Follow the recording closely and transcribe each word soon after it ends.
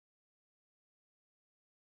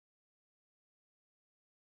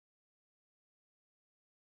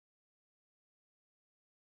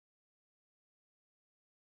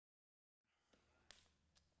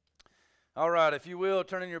All right, if you will,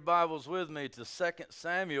 turn in your Bibles with me to 2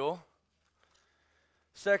 Samuel.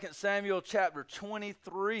 2 Samuel chapter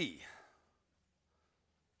 23.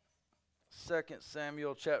 2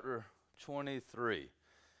 Samuel chapter 23.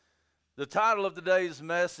 The title of today's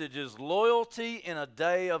message is Loyalty in a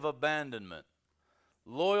Day of Abandonment.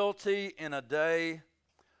 Loyalty in a Day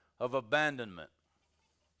of Abandonment.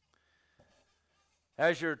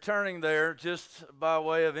 As you're turning there, just by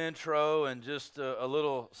way of intro and just a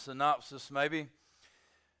little synopsis maybe,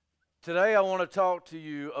 today I want to talk to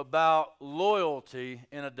you about loyalty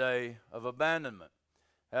in a day of abandonment,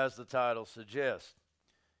 as the title suggests.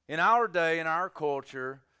 In our day, in our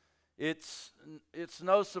culture, it's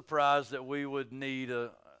no surprise that we would need a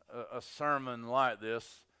sermon like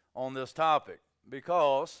this on this topic,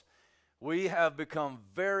 because we have become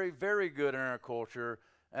very, very good in our culture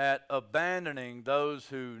at abandoning those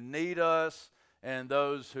who need us and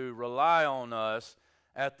those who rely on us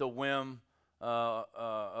at the whim,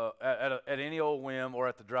 at any old whim or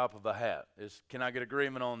at the drop of a hat. Can I get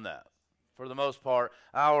agreement on that? For the most part,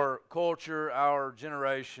 our culture, our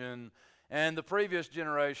generation, and the previous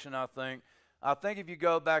generation, I think if you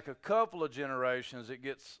go back a couple of generations, it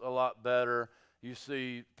gets a lot better. You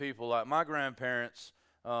see people like my grandparents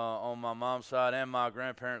on my mom's side and my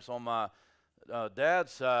grandparents on my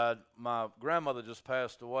dad's side. My grandmother just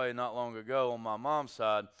passed away not long ago on my mom's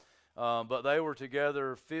side, but they were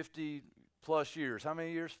together 50 plus years. How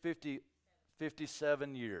many years?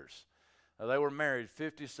 57 years. They were married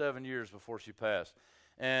 57 years before she passed.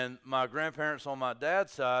 And my grandparents on my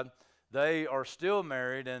dad's side, they are still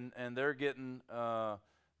married, and they're getting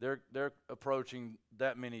they're approaching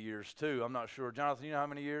that many years too. I'm not sure. Jonathan, you know how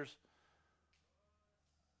many years?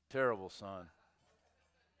 Terrible, son.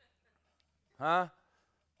 Huh?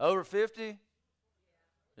 Over 50?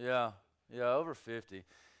 Yeah, over 50.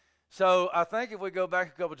 So I think if we go back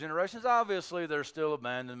a couple generations, obviously there's still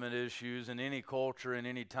abandonment issues in any culture in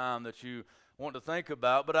any time that you want to think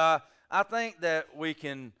about. But I think that we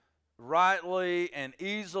can rightly and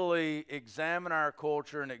easily examine our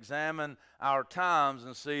culture and examine our times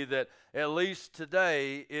and see that at least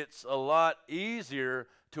today it's a lot easier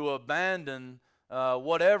to abandon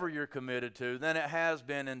whatever you're committed to than it has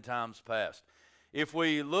been in times past. If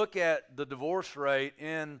we look at the divorce rate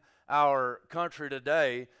in our country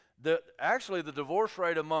today, actually the divorce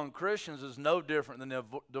rate among Christians is no different than the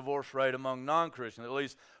divorce rate among non-Christians, at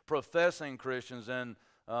least professing Christians and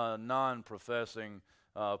non-professing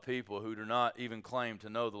people who do not even claim to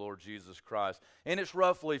know the Lord Jesus Christ. And it's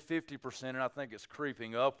roughly 50%, and I think it's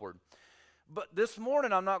creeping upward. But this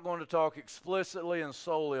morning I'm not going to talk explicitly and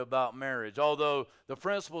solely about marriage, although the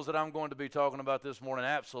principles that I'm going to be talking about this morning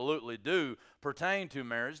absolutely do pertain to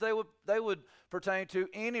marriage. They would pertain to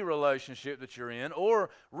any relationship that you're in, or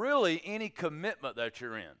really any commitment that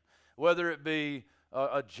you're in, whether it be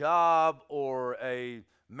a job or a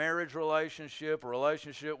marriage relationship, a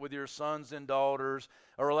relationship with your sons and daughters,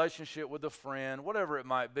 a relationship with a friend, whatever it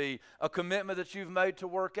might be, a commitment that you've made to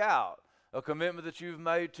work out, a commitment that you've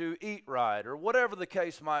made to eat right, or whatever the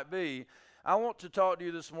case might be. I want to talk to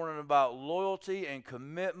you this morning about loyalty and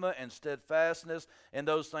commitment and steadfastness and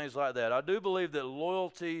those things like that. I do believe that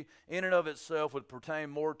loyalty in and of itself would pertain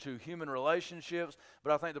more to human relationships,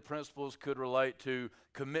 but I think the principles could relate to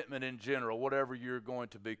commitment in general, whatever you're going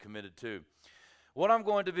to be committed to.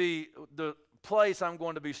 The place I'm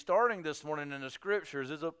going to be starting this morning in the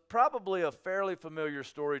scriptures is probably a fairly familiar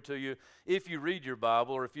story to you if you read your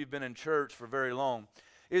Bible or if you've been in church for very long,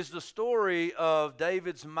 is the story of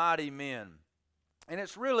David's mighty men. And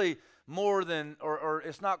it's really more than, or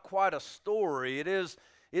it's not quite a story. It is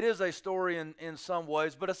a story in some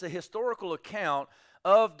ways, but it's a historical account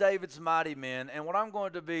of David's mighty men. And what I'm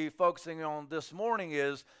going to be focusing on this morning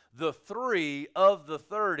is the 3 of the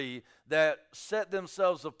 30 that set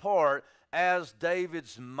themselves apart as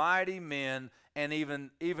David's mighty men, and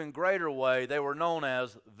even greater way, they were known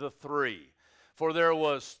as the 3. For there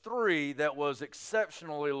was 3 that was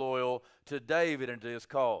exceptionally loyal to David and to his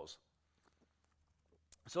cause.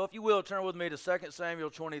 So if you will, turn with me to 2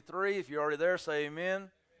 Samuel 23. If you're already there, say amen.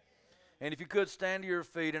 And if you could, stand to your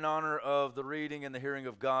feet in honor of the reading and the hearing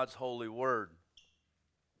of God's holy word.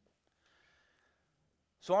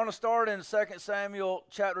 So I want to start in 2 Samuel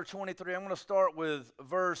chapter 23. I'm going to start with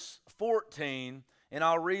verse 14, and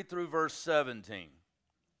I'll read through verse 17.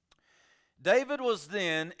 David was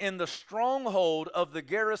then in the stronghold of the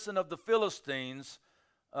garrison of the Philistines,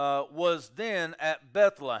 was then at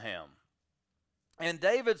Bethlehem. And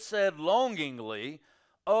David said longingly,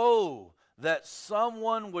 "Oh, that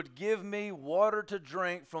someone would give me water to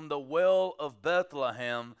drink from the well of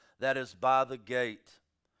Bethlehem that is by the gate."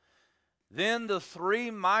 Then the three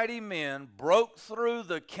mighty men broke through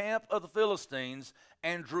the camp of the Philistines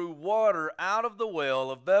and drew water out of the well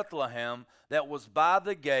of Bethlehem that was by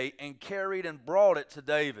the gate and carried and brought it to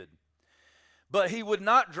David. But he would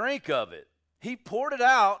not drink of it. He poured it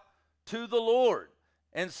out to the Lord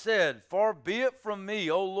and said, Far be it from me,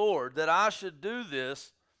 O Lord, that I should do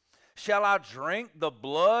this. Shall I drink the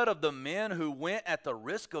blood of the men who went at the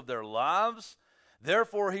risk of their lives?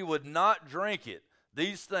 Therefore he would not drink it.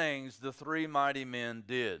 These things the three mighty men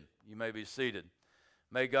did. You may be seated.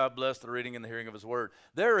 May God bless the reading and the hearing of his word.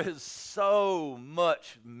 There is so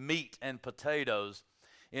much meat and potatoes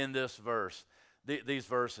in this verse, these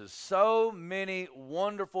verses. So many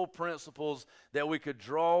wonderful principles that we could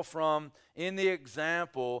draw from in the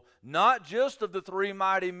example, not just of the three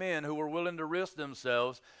mighty men who were willing to risk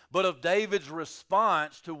themselves, but of David's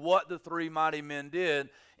response to what the three mighty men did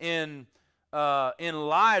in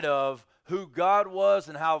light of who God was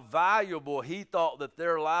and how valuable he thought that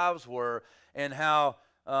their lives were, and how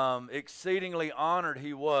exceedingly honored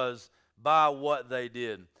he was by what they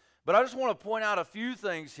did. But I just want to point out a few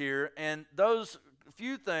things here, and those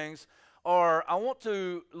few things are, I want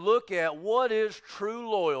to look at what is true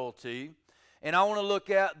loyalty, and I want to look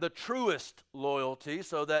at the truest loyalty,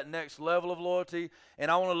 so that next level of loyalty,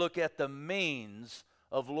 and I want to look at the means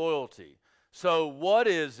of loyalty. So what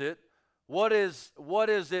is it? What is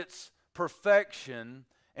its perfection,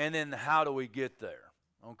 and then how do we get there?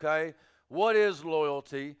 Okay? What is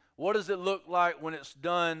loyalty? What does it look like when it's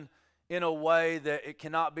done in a way that it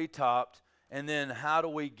cannot be topped? And then how do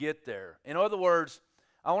we get there? In other words,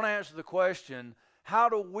 I want to answer the question, how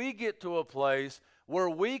do we get to a place where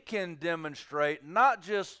we can demonstrate not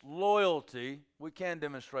just loyalty, we can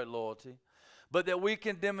demonstrate loyalty, but that we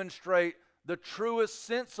can demonstrate the truest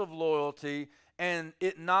sense of loyalty and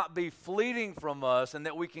it not be fleeting from us, and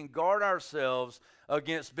that we can guard ourselves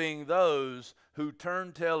against being those who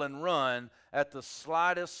turn tail and run at the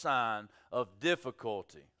slightest sign of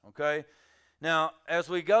difficulty, okay? Now, as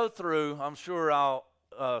we go through, I'm sure I'll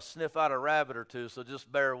sniff out a rabbit or two, so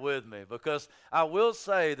just bear with me, because I will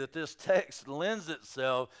say that this text lends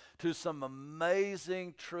itself to some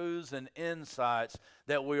amazing truths and insights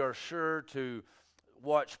that we are sure to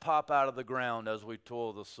watch pop out of the ground as we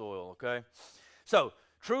toil the soil, okay? So,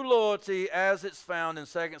 true loyalty as it's found in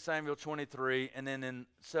 2 Samuel 23 and then in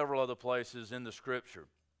several other places in the Scripture.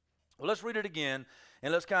 Well, let's read it again,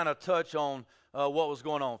 and let's kind of touch on what was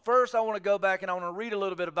going on. First, I want to go back and I want to read a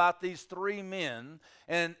little bit about these three men,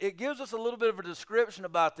 and it gives us a little bit of a description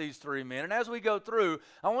about these three men. And as we go through,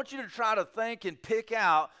 I want you to try to think and pick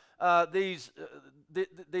out these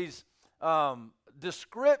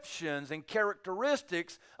descriptions and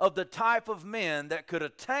characteristics of the type of men that could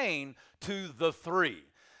attain to the three.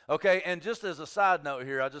 Okay, and just as a side note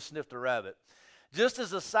here, I just sniffed a rabbit. Just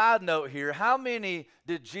as a side note here, how many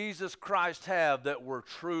did Jesus Christ have that were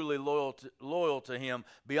truly loyal to him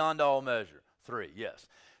beyond all measure? 3, yes.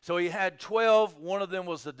 So he had 12, one of them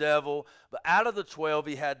was the devil, but out of the 12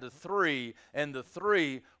 he had the 3, and the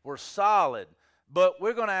 3 were solid. But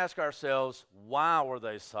we're going to ask ourselves, why were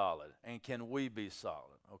they solid? And can we be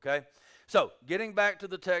solid? Okay? So, getting back to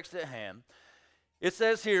the text at hand, it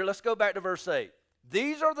says here, let's go back to verse 8.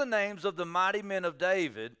 These are the names of the mighty men of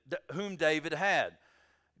David, whom David had.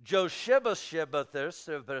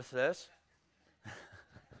 Joshebashebethus.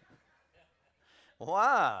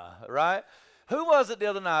 Why? Right? Who was it the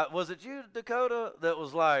other night? Was it you, Dakota, that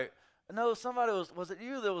was like, no, somebody was it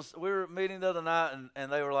you that was, we were meeting the other night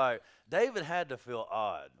and they were like, David had to feel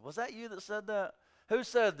odd. Was that you that said that? Who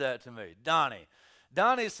said that to me? Donnie.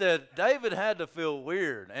 Donnie said, David had to feel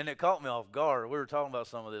weird, and it caught me off guard. We were talking about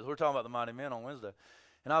some of this. We were talking about the mighty men on Wednesday.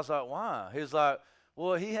 And I was like, why? He was like,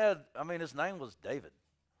 well, his name was David.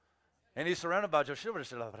 And he's surrounded by Joshua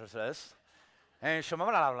and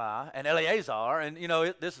Shemaiah and Eleazar. And,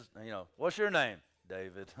 what's your name?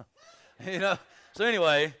 David. So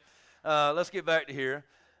anyway, let's get back to here.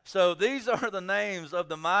 So these are the names of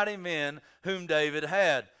the mighty men whom David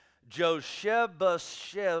had.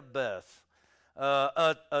 Joshebashebeth.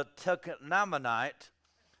 A Tekonamanite.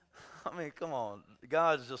 I mean, come on.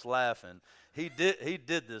 God's just laughing. He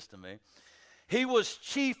did this to me. He was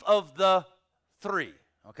chief of the 3.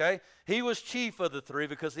 Okay? He was chief of the 3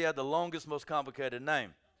 because he had the longest, most complicated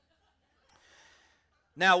name.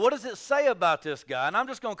 Now, what does it say about this guy? And I'm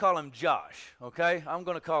just going to call him Josh. Okay? I'm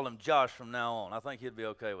going to call him Josh from now on. I think he'd be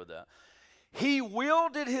okay with that. He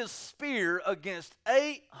wielded his spear against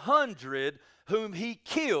 800 whom he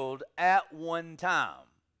killed at one time.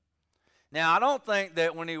 Now, I don't think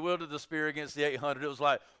that when he wielded the spear against the 800, it was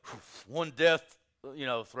like one death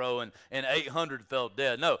throw and 800 fell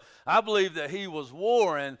dead. No, I believe that he was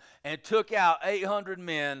warring and took out 800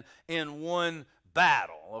 men in one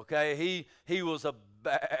battle. Okay, he was a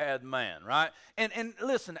bad man, right? And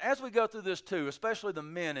listen, as we go through this too, especially the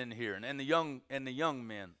men in here and the young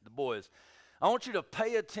men, the boys, I want you to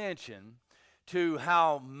pay attention to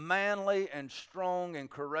how manly and strong and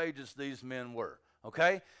courageous these men were.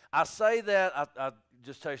 Okay, I say that I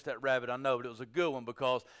just chased that rabbit, I know, but it was a good one,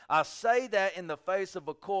 because I say that in the face of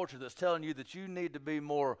a culture that's telling you that you need to be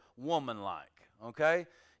more woman-like. Okay,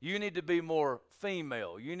 you need to be more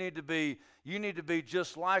female. You need to be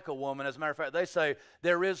just like a woman. As a matter of fact, they say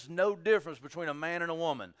there is no difference between a man and a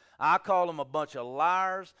woman. I call them a bunch of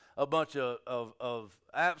liars, a bunch of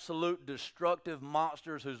absolute destructive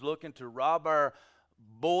monsters who's looking to rob our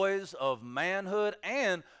boys of manhood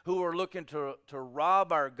and who are looking to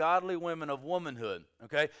rob our godly women of womanhood.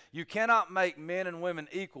 Okay? You cannot make men and women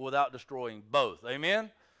equal without destroying both. Amen?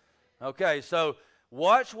 Okay, so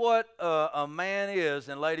watch what a man is,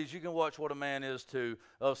 and ladies, you can watch what a man is too,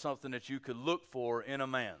 of something that you could look for in a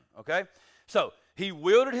man. Okay? So, he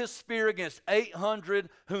wielded his spear against 800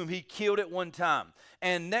 whom he killed at one time.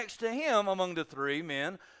 And next to him, among the three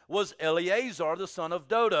men, was Eleazar, the son of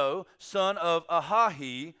Dodo, son of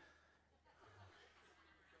Ahahi.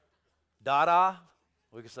 Dada,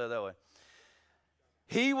 we can say it that way.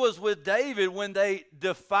 He was with David when they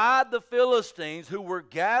defied the Philistines who were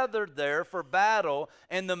gathered there for battle,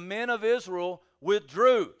 and the men of Israel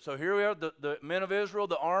withdrew. So here we are, the men of Israel,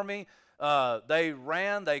 the army, they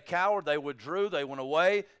ran, they cowered, they withdrew, they went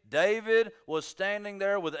away. David was standing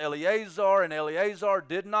there with Eleazar, and Eleazar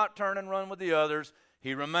did not turn and run with the others.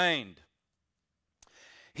 He remained.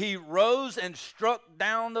 He rose and struck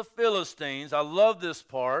down the Philistines. I love this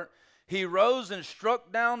part. He rose and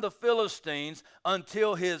struck down the Philistines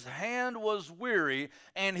until his hand was weary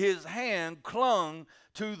and his hand clung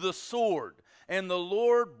to the sword. And the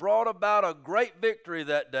Lord brought about a great victory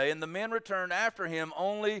that day, and the men returned after him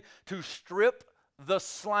only to strip the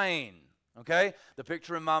slain. Okay? The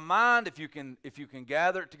picture in my mind, if you can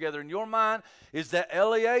gather it together in your mind, is that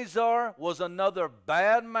Eleazar was another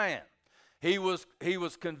bad man. He was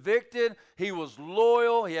convicted. He was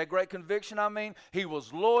loyal. He had great conviction, He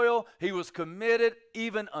was loyal. He was committed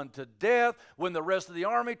even unto death. When the rest of the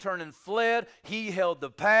army turned and fled, he held the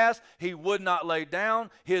pass. He would not lay down.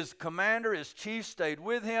 His commander, his chief, stayed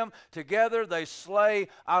with him. Together they slay,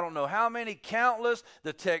 I don't know how many, countless.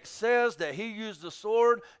 The text says that he used the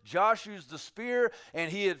sword, Josh used the spear,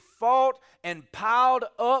 and he had fought and piled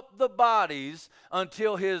up the bodies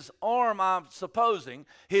until his arm, I'm supposing,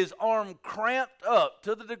 his arm cramped up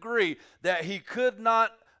to the degree that he could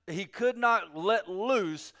not let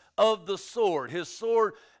loose of the sword. His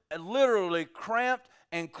sword literally cramped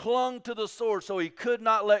and clung to the sword, so he could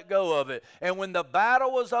not let go of it. And when the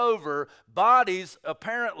battle was over, bodies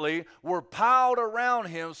apparently were piled around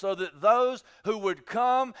him, so that those who would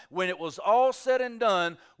come when it was all said and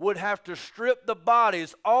done would have to strip the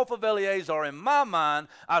bodies off of Eleazar. In my mind,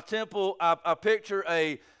 I picture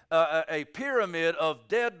a pyramid of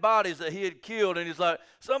dead bodies that he had killed, and he's like,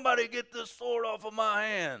 somebody get this sword off of my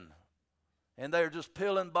hand. And they're just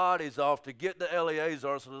peeling bodies off to get to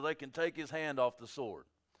Eleazar so that they can take his hand off the sword.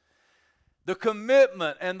 The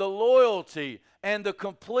commitment and the loyalty and the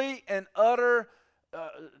complete and utter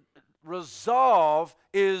resolve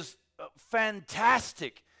is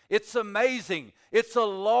fantastic. It's amazing. It's a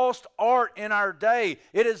lost art in our day.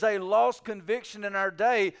 It is a lost conviction in our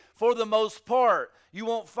day for the most part. You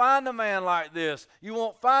won't find a man like this. You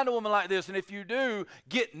won't find a woman like this. And if you do,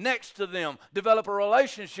 get next to them. Develop a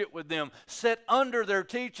relationship with them. Sit under their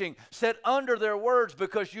teaching. Sit under their words,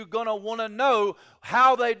 because you're going to want to know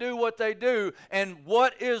how they do what they do and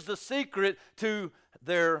what is the secret to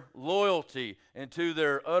their loyalty and to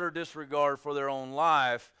their utter disregard for their own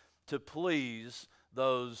life to please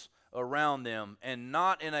those around them, and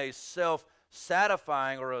not in a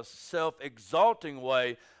self-satisfying or a self-exalting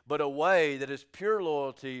way, but a way that is pure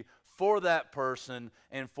loyalty for that person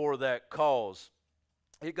and for that cause.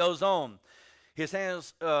 It goes on. His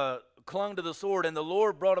hands clung to the sword, and the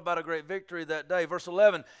Lord brought about a great victory that day. Verse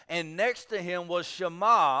 11, and next to him was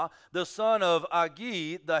Shammah, the son of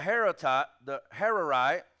Agi, the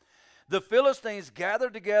Hararite. The Philistines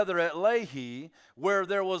gathered together at Lehi, where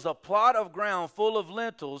there was a plot of ground full of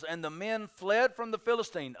lentils, and the men fled from the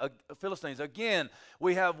Philistines. Again,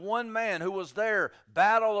 we have one man who was there.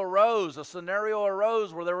 Battle arose, a scenario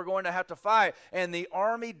arose where they were going to have to fight, and the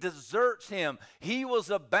army deserts him. He was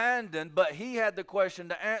abandoned, but he had the question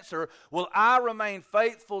to answer, will I remain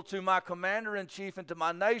faithful to my commander-in-chief and to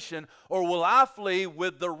my nation, or will I flee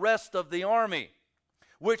with the rest of the army?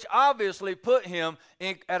 which obviously put him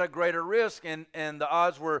at a greater risk, and the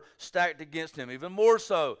odds were stacked against him, even more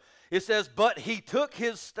so. It says, but he took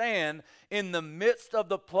his stand in the midst of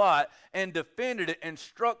the plot and defended it and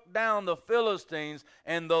struck down the Philistines,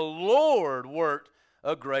 and the Lord worked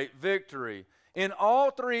a great victory. In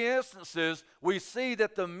all three instances, we see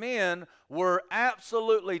that the men were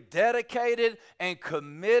absolutely dedicated and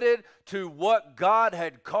committed to what God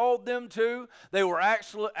had called them to. They were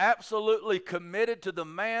actually absolutely committed to the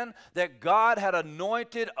man that God had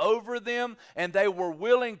anointed over them, and they were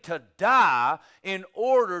willing to die in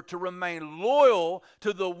order to remain loyal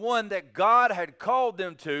to the one that God had called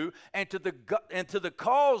them to, and to the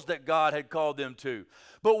cause that God had called them to.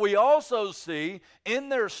 But we also see in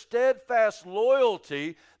their steadfast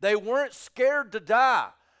loyalty, they weren't scared to die.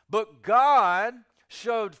 But God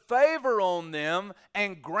showed favor on them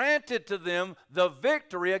and granted to them the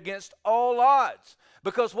victory against all odds.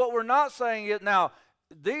 Because what we're not saying is, now,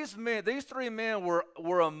 these three men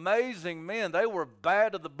were amazing men. They were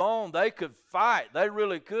bad to the bone. They could fight. They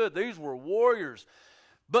really could. These were warriors.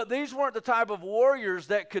 But these weren't the type of warriors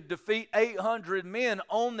that could defeat 800 men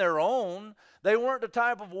on their own. They weren't the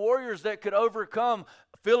type of warriors that could overcome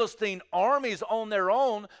Philistine armies on their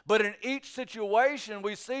own. But in each situation,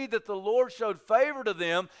 we see that the Lord showed favor to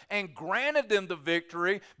them and granted them the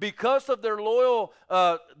victory because of their loyal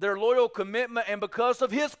commitment and because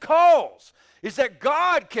of His cause. Is that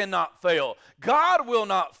God cannot fail. God will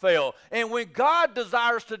not fail. And when God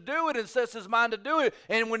desires to do it and sets His mind to do it,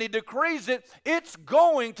 and when He decrees it, it's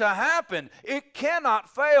going to happen. It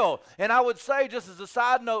cannot fail. And I would say, just as a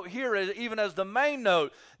side note here, even as the main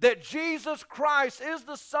note, that Jesus Christ is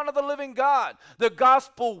the Son of the living God. The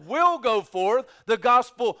gospel will go forth. The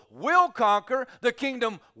gospel will conquer. The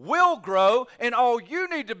kingdom will grow. And all you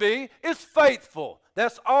need to be is faithful.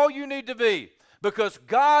 That's all you need to be. Because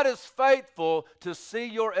God is faithful to see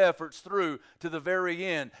your efforts through to the very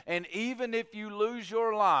end. And even if you lose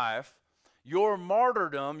your life, your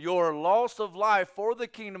martyrdom, your loss of life for the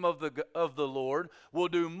kingdom of the Lord will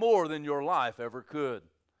do more than your life ever could.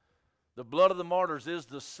 The blood of the martyrs is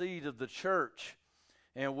the seed of the church.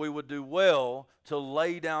 And we would do well to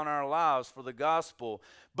lay down our lives for the gospel.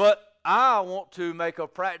 But I want to make a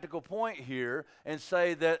practical point here and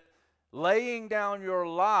say that laying down your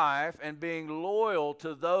life and being loyal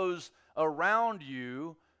to those around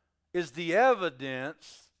you is the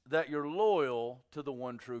evidence that you're loyal to the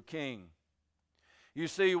one true King. You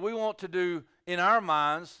see, we want to do in our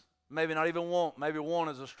minds, maybe not even want, maybe want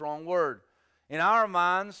is a strong word. In our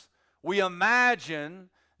minds, we imagine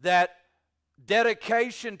that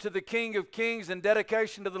dedication to the King of Kings and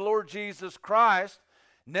dedication to the Lord Jesus Christ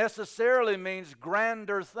necessarily means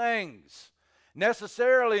grander things.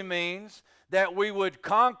 Necessarily means that we would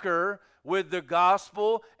conquer with the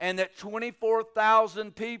gospel and that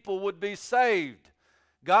 24,000 people would be saved.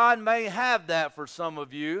 God may have that for some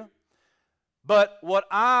of you, but what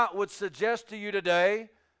I would suggest to you today,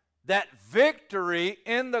 that victory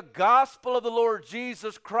in the gospel of the Lord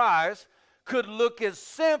Jesus Christ could look as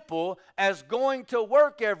simple as going to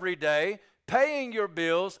work every day, paying your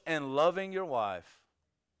bills, and loving your wife.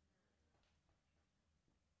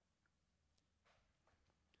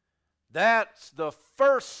 That's the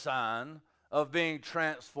first sign of being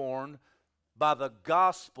transformed by the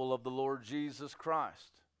gospel of the Lord Jesus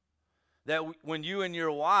Christ. That when you and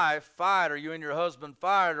your wife fight, or you and your husband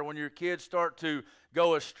fight, or when your kids start to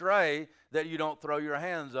go astray, that you don't throw your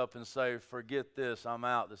hands up and say, forget this, I'm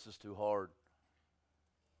out, this is too hard.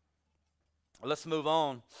 Let's move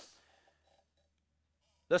on.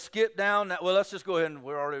 Let's skip down. Well, let's just go ahead, and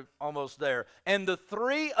we're already almost there. And the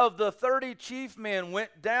 3 of the 30 chief men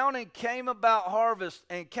went down and came about harvest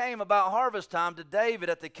time to David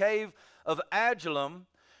at the cave of Adullam,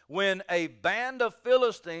 when a band of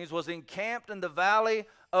Philistines was encamped in the valley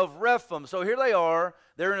of Rephaim. So here they are.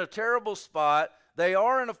 They're in a terrible spot. They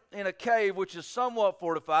are in a cave which is somewhat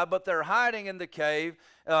fortified, but they're hiding in the cave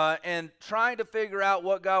and trying to figure out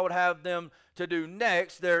what God would have them to do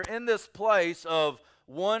next. They're in this place of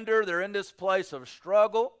wonder. They're in this place of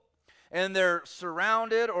struggle, and they're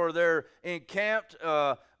surrounded, or they're encamped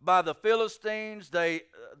by the Philistines. The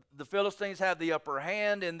Philistines have the upper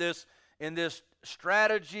hand in this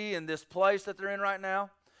strategy, in this place that they're in right now.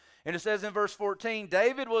 And it says in verse 14,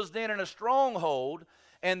 David was then in a stronghold,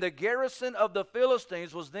 and the garrison of the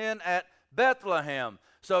Philistines was then at Bethlehem.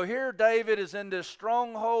 So here David is in this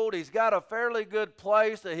stronghold. He's got a fairly good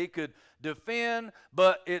place that he could defend,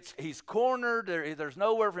 but he's cornered. There's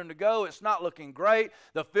nowhere for him to go. It's not looking great.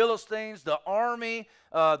 The Philistines, the army,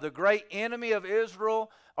 the great enemy of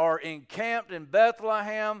Israel, are encamped in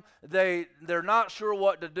Bethlehem. They're not sure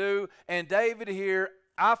what to do. And David here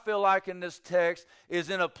I feel like in this text, is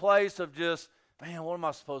in a place of just, man, what am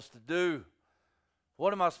I supposed to do?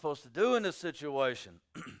 What am I supposed to do in this situation?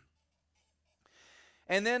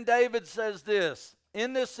 And then David says this,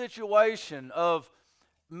 in this situation of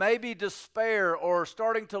maybe despair or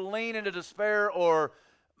starting to lean into despair, or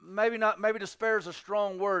maybe despair is a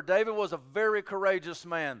strong word. David was a very courageous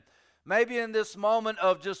man. Maybe in this moment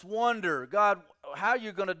of just wonder, God, how are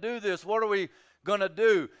you going to do this? What are we going to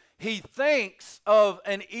do? He thinks of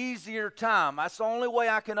an easier time. That's the only way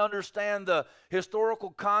I can understand the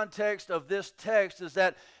historical context of this text, is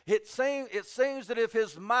that it seems that if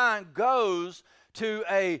his mind goes to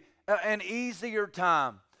an easier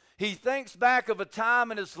time, he thinks back of a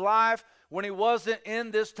time in his life when he wasn't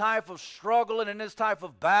in this type of struggle and in this type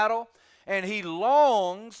of battle, and he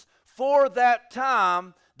longs for that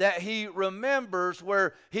time that he remembers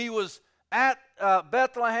where he was at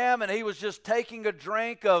Bethlehem, and he was just taking a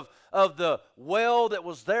drink of the well that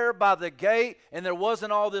was there by the gate, and there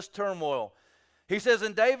wasn't all this turmoil. He says,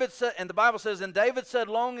 and the Bible says, and David said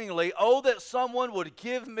longingly, oh, that someone would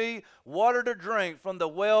give me water to drink from the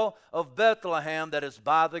well of Bethlehem that is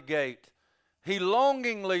by the gate. He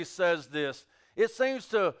longingly says this. It seems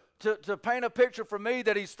to paint a picture for me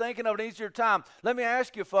that he's thinking of an easier time. Let me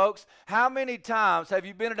ask you, folks, how many times have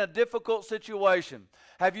you been in a difficult situation?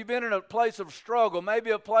 Have you been in a place of struggle,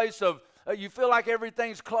 maybe a place of you feel like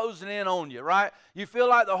everything's closing in on you, right? You feel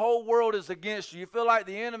like the whole world is against you. You feel like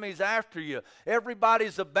the enemy's after you.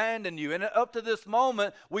 Everybody's abandoned you. And up to this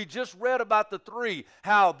moment, we just read about the three,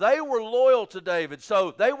 how they were loyal to David.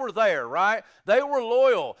 So they were there, right? They were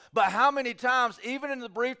loyal. But how many times, even in the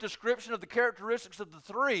brief description of the characteristics of the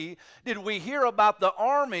three, did we hear about the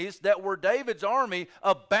armies that were David's army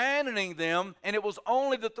abandoning them, and it was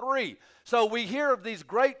only the three? So we hear of these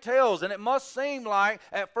great tales, and it must seem like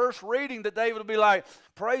at first reading that David will be like,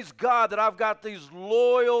 praise God that I've got these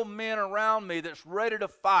loyal men around me that's ready to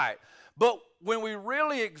fight. But when we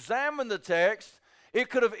really examine the text,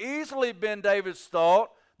 it could have easily been David's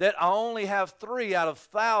thought that I only have 3 out of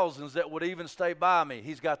thousands that would even stay by me.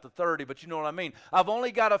 He's got the 30, but you know what I mean. I've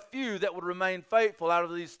only got a few that would remain faithful out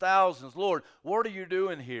of these thousands. Lord, what are you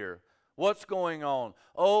doing here? What's going on?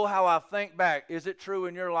 Oh, how I think back. Is it true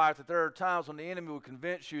in your life that there are times when the enemy would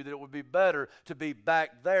convince you that it would be better to be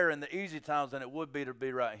back there in the easy times than it would be to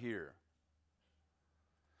be right here?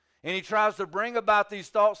 And he tries to bring about these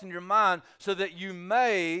thoughts in your mind so that you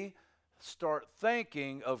may start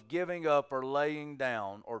thinking of giving up or laying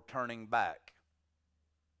down or turning back.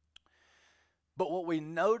 But what we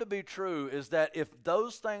know to be true is that if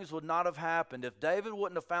those things would not have happened, if David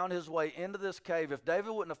wouldn't have found his way into this cave, if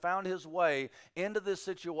David wouldn't have found his way into this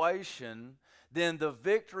situation, then the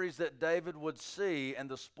victories that David would see and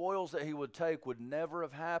the spoils that he would take would never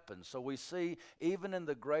have happened. So we see, even in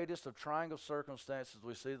the greatest of trying of circumstances,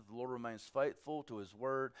 we see that the Lord remains faithful to his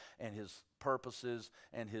word and his purposes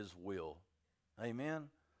and his will. Amen?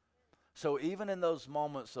 So even in those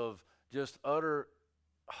moments of just utter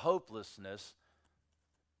hopelessness,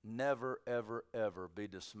 never, ever, ever be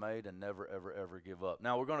dismayed and never, ever, ever give up.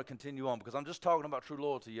 Now, we're going to continue on because I'm just talking about true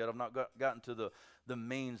loyalty yet. I've not gotten to the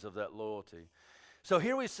means of that loyalty. So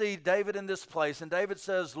here we see David in this place, and David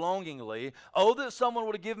says longingly, oh, that someone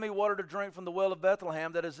would give me water to drink from the well of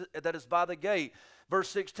Bethlehem that is by the gate. Verse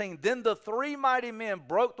 16, then the 3 mighty men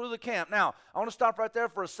broke through the camp. Now, I want to stop right there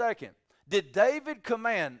for a second. Did David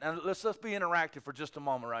command, and let's be interactive for just a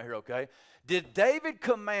moment right here, okay? Did David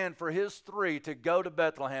command for his 3 to go to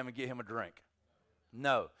Bethlehem and get him a drink?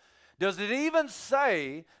 No. Does it even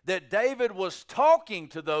say that David was talking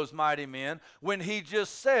to those mighty men when he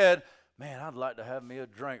just said, man, I'd like to have me a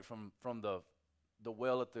drink from the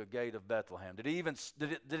well at the gate of Bethlehem? Did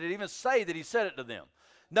it even say that he said it to them?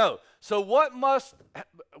 No. So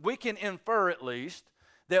we can infer at least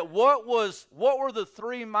that what were the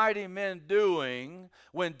 3 mighty men doing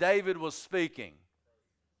when David was speaking?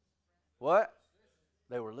 What?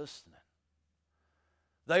 They were listening.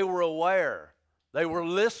 They were aware. They were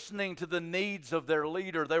listening to the needs of their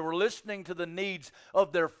leader. They were listening to the needs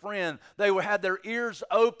of their friend. They had their ears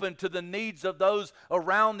open to the needs of those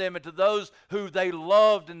around them and to those who they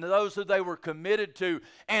loved and to those who they were committed to.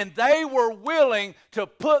 And they were willing to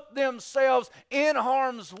put themselves in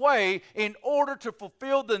harm's way in order to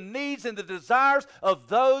fulfill the needs and the desires of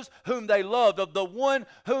those whom they loved, of the one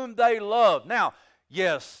whom they loved. Now,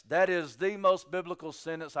 yes, that is the most biblical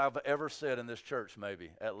sentence I've ever said in this church,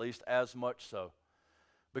 maybe, at least as much so.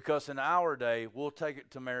 Because in our day, we'll take it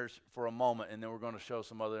to marriage for a moment, and then we're going to show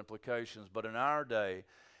some other implications. But in our day,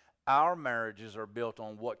 our marriages are built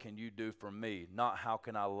on what can you do for me, not how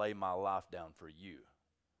can I lay my life down for you.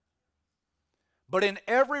 But in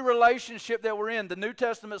every relationship that we're in, the New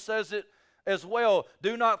Testament says it as well.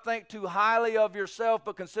 Do not think too highly of yourself,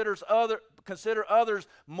 but consider others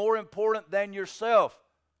more important than yourself.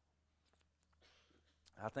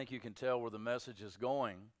 I think you can tell where the message is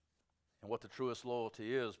going and what the truest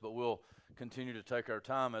loyalty is, but we'll continue to take our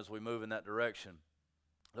time as we move in that direction.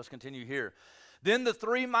 Let's continue here. Then the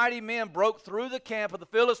three mighty men broke through the camp of the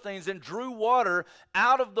Philistines and drew water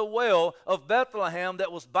out of the well of Bethlehem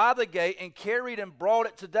that was by the gate and carried and brought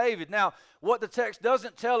it to David. Now, what the text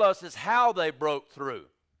doesn't tell us is how they broke through.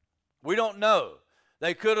 We don't know.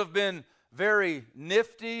 They could have been very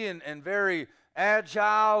nifty and very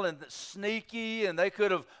agile and sneaky, and they could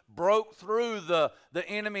have broke through the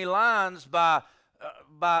enemy lines by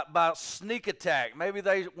sneak attack. Maybe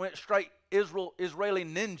they went straight Israeli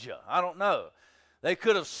ninja. I don't know. They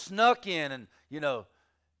could have snuck in and, hey, Josh, okay,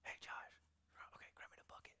 grab me the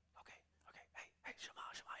bucket. Okay, hey, Shema,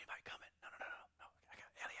 anybody coming? No, I got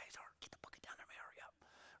Eleazar, get the bucket down there, man, hurry up.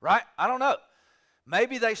 Right? I don't know.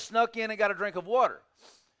 Maybe they snuck in and got a drink of water.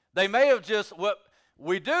 They may have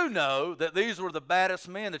we do know that these were the baddest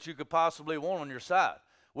men that you could possibly want on your side.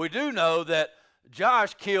 We do know that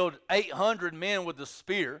Josh killed 800 men with the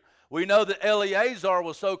spear. We know that Eleazar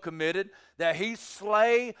was so committed that he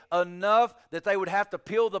slay enough that they would have to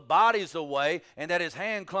peel the bodies away and that his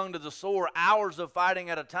hand clung to the sword hours of fighting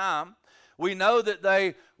at a time. We know that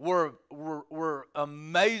they were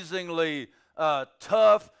amazingly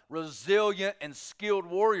tough, resilient, and skilled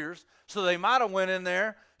warriors. So they might have went in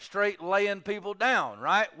there straight laying people down,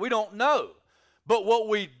 right? We don't know. But what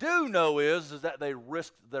we do know is that they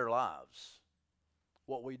risked their lives.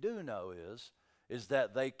 What we do know is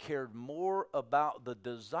that they cared more about the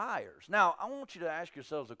desires. Now, I want you to ask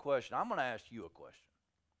yourselves a question. I'm going to ask you a question.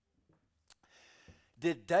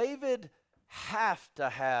 Did David have to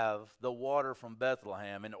have the water from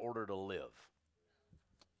Bethlehem in order to live?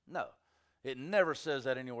 No. It never says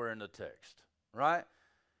that anywhere in the text, right?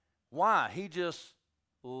 Why? He just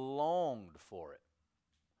longed for it.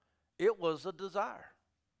 It was a desire.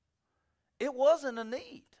 It wasn't a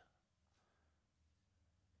need.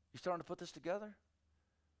 You starting to put this together?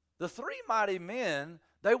 The three mighty men,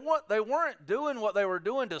 they weren't doing what they were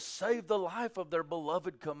doing to save the life of their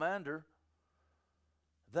beloved commander.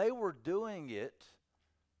 They were doing it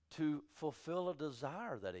to fulfill a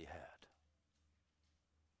desire that he had.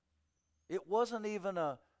 It wasn't even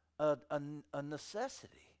a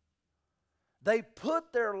necessity. They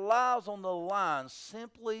put their lives on the line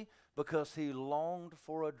simply because he longed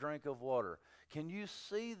for a drink of water. Can you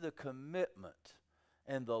see the commitment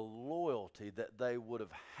and the loyalty that they would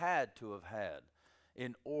have had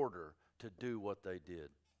in order to do what they did?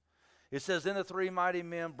 It says, then the three mighty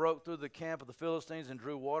men broke through the camp of the Philistines and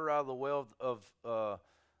drew water out of the well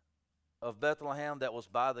of Bethlehem that was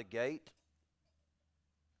by the gate,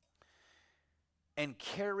 and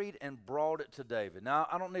carried and brought it to David. Now,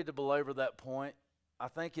 I don't need to belabor that point. I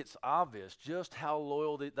think it's obvious just how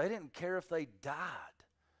loyal they didn't care if they died,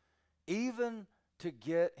 even to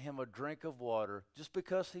get him a drink of water, just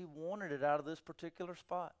because he wanted it out of this particular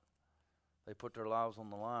spot. They put their lives on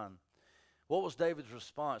the line. What was David's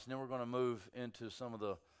response? And then we're going to move into some of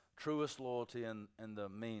the truest loyalty and the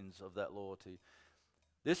means of that loyalty.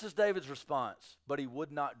 This is David's response, but he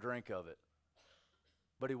would not drink of it.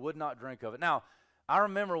 Now, I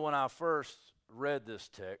remember when I first read this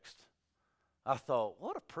text, I thought,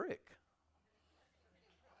 what a prick.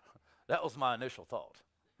 That was my initial thought,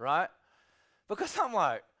 right? Because I'm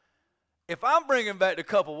like, if I'm bringing back the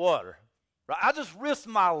cup of water, right, I just risked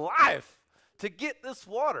my life to get this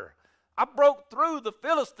water. I broke through the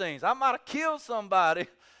Philistines. I might have killed somebody.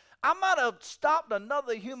 I might have stopped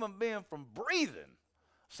another human being from breathing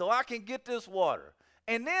so I can get this water.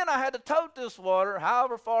 And then I had to tote this water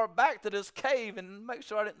however far back to this cave and make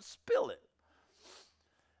sure I didn't spill it.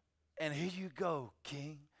 And here you go,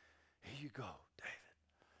 King. Here you go, David.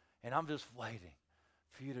 And I'm just waiting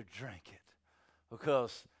for you to drink it,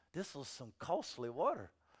 because this was some costly water,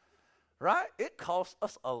 right? It cost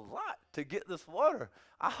us a lot to get this water.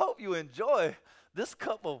 I hope you enjoy this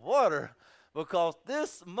cup of water, because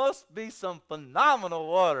this must be some phenomenal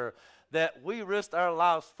water that we risked our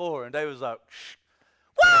lives for. And David was like, shh.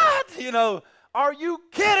 What? Are you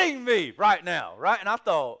kidding me right now, right? And I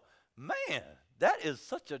thought, man, that is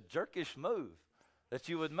such a jerkish move that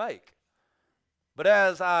you would make. But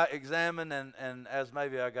as I examined and as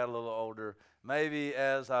maybe I got a little older, maybe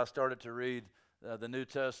as I started to read the New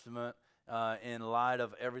Testament in light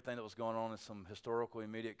of everything that was going on in some historical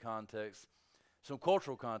immediate context, some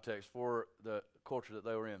cultural context for the culture that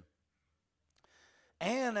they were in.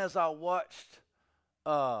 And as I watched,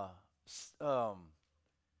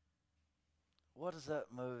 what is that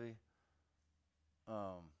movie?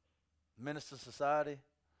 Menace to Society,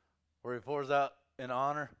 where he pours out in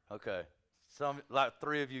honor. Okay, like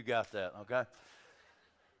 3 of you got that. Okay.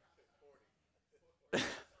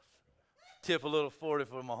 Tip a little 40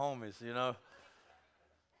 for my homies, you know.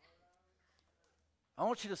 I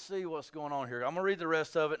want you to see what's going on here. I'm going to read the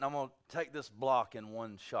rest of it, and I'm going to take this block in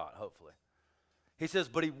one shot, hopefully. He says,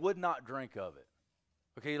 but he would not drink of it.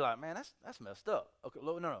 Okay, you're like, man, that's messed up. Okay,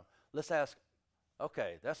 no. Let's ask,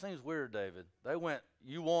 okay, that seems weird, David.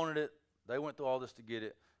 You wanted it. They went through all this to get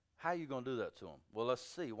it. How are you going to do that to him? Well, let's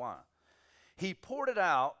see why. He poured it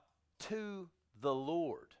out to the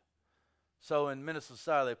Lord. So in Menace to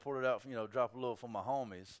Society, they poured it out, drop a little for my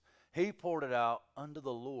homies. He poured it out unto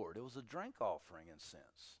the Lord. It was a drink offering in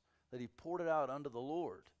sense, that he poured it out unto the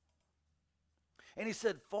Lord. And he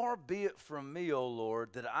said, far be it from me, O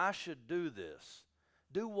Lord, that I should do this.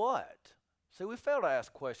 Do what? See, we fail to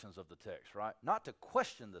ask questions of the text, right? Not to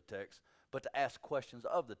question the text, but to ask questions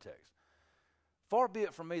of the text. Far be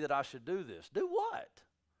it from me that I should do this. Do what?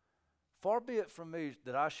 Far be it from me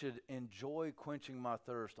that I should enjoy quenching my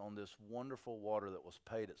thirst on this wonderful water that was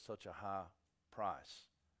paid at such a high price.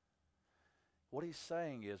 What he's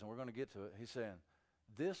saying is, and we're going to get to it, he's saying,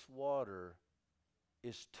 this water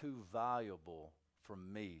is too valuable for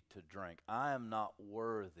me to drink. I am not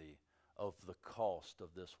worthy of the cost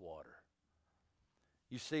of this water.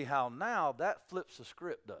 You see how now that flips the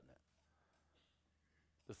script, doesn't it?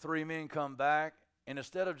 The 3 men come back, and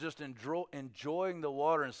instead of just enjoying the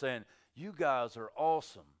water and saying, you guys are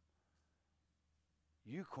awesome,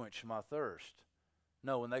 you quench my thirst.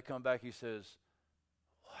 No, when they come back, he says,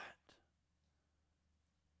 what?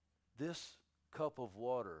 This cup of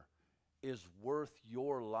water is worth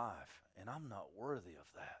your life, and I'm not worthy of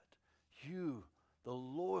that. The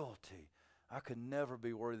loyalty, I could never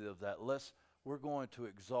be worthy of that. We're going to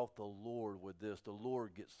exalt the Lord with this. The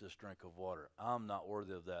Lord gets this drink of water. I'm not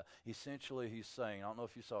worthy of that. Essentially, he's saying, I don't know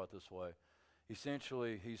if you saw it this way,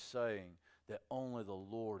 essentially he's saying that only the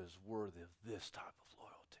Lord is worthy of this type of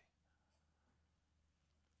loyalty.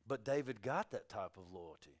 But David got that type of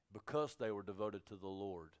loyalty because they were devoted to the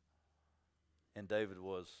Lord. And David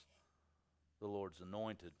was the Lord's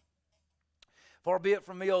anointed. Far be it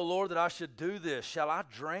from me, O Lord, that I should do this. Shall I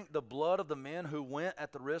drink the blood of the men who went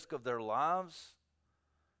at the risk of their lives?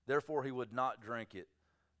 Therefore he would not drink it.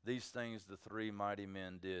 These things the 3 mighty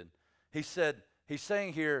men did. He's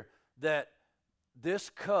saying here that this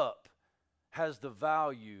cup has the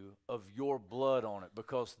value of your blood on it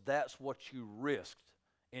because that's what you risked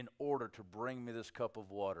in order to bring me this cup of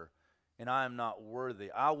water. And I am not worthy.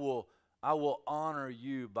 I will honor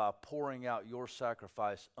you by pouring out your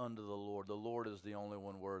sacrifice unto the Lord. The Lord is the only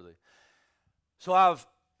one worthy. So I've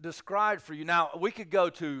described for you. Now, we could go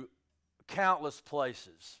to countless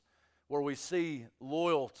places where we see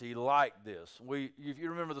loyalty like this. If you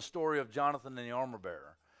remember the story of Jonathan and the armor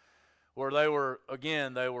bearer, where they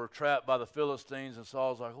were trapped by the Philistines, and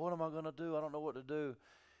Saul's like, what am I going to do? I don't know what to do.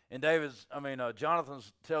 And Jonathan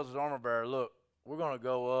tells his armor bearer, look, we're going to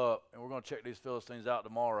go up, and we're going to check these Philistines out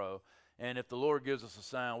tomorrow. And if the Lord gives us a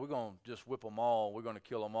sign, we're going to just whip them all. We're going to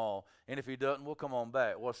kill them all. And if he doesn't, we'll come on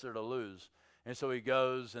back. What's there to lose? And so he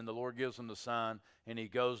goes, and the Lord gives him the sign, and he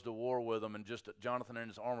goes to war with them. And just Jonathan and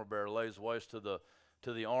his armor bearer lays waste to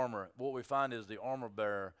the armor. What we find is the armor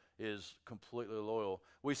bearer is completely loyal.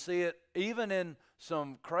 We see it even in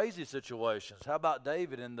some crazy situations. How about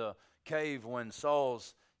David in the cave when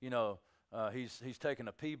Saul's, he's taking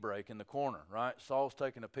a pee break in the corner, right? Saul's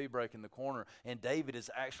taking a pee break in the corner, and David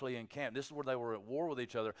is actually encamped. This is where they were at war with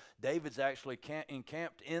each other. David's actually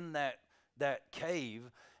encamped in that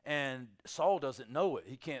cave, and Saul doesn't know it.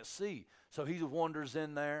 He can't see. So he wanders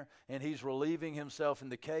in there, and he's relieving himself in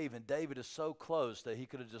the cave, and David is so close that he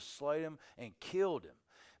could have just slayed him and killed him.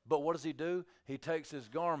 But what does he do? He takes his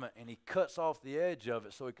garment and he cuts off the edge of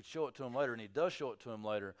it so he could show it to him later, and he does show it to him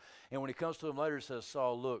later. And when he comes to him later, he says,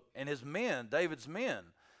 Saul, look. And his men, David's men,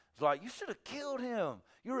 it's like, you should have killed him.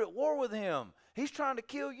 You're at war with him. He's trying to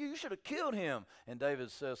kill you. You should have killed him. And David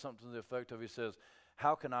says something to the effect of, he says,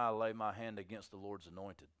 how can I lay my hand against the Lord's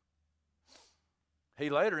anointed? He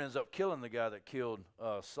later ends up killing the guy that killed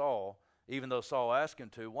Saul, even though Saul asked him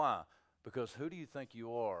to. Why? Because who do you think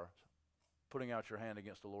you are putting out your hand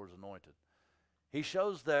against the Lord's anointed? He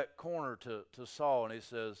shows that corner to Saul, and he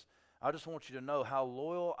says, I just want you to know how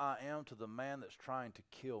loyal I am to the man that's trying to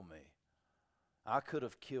kill me. I could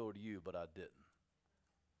have killed you, but I didn't.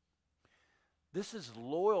 This is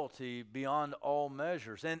loyalty beyond all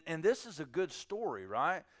measures. And this is a good story,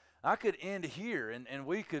 right? I could end here, and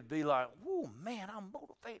we could be like, whoa, man, I'm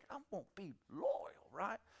motivated. I'm going to be loyal,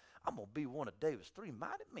 right? I'm going to be one of David's 3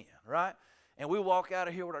 mighty men, right? And we walk out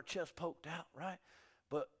of here with our chest poked out, right?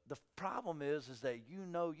 But the problem is that you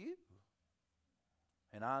know you,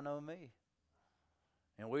 and I know me.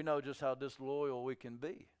 And we know just how disloyal we can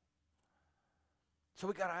be. So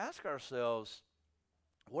we got to ask ourselves,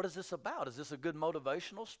 what is this about? Is this a good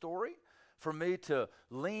motivational story for me to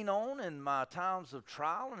lean on in my times of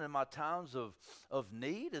trial and in my times of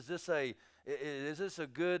need? Is this a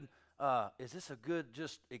good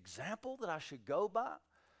just example that I should go by?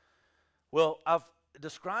 Well, I've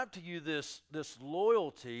described to you this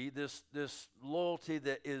loyalty, this loyalty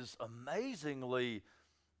that is amazingly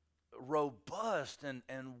robust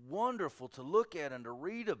and wonderful to look at and to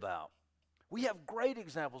read about. We have great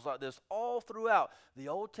examples like this all throughout the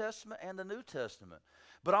Old Testament and the New Testament.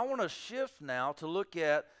 But I want to shift now to look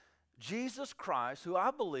at Jesus Christ, who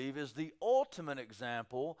I believe is the ultimate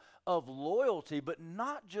example of loyalty, but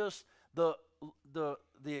not just the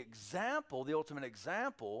example, the ultimate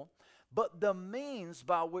example, but the means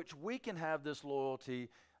by which we can have this loyalty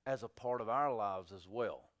as a part of our lives as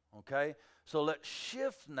well. Okay? So let's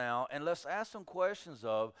shift now and let's ask some questions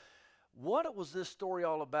of, what was this story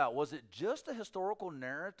all about? Was it just a historical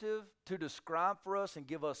narrative to describe for us and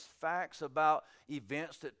give us facts about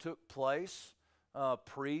events that took place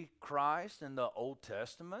pre-Christ in the Old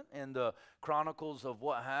Testament, and the chronicles of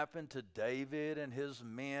what happened to David and his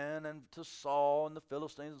men and to Saul and the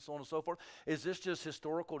Philistines and so on and so forth? Is this just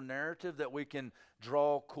historical narrative that we can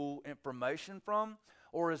draw cool information from?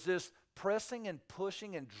 Or is this pressing and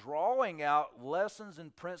pushing and drawing out lessons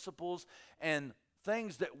and principles and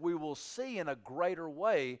things that we will see in a greater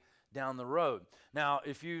way down the road? Now,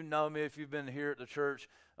 if you know me, if you've been here at the church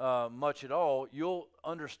much at all, you'll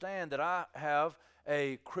understand that I have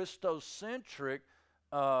a Christocentric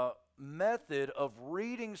method of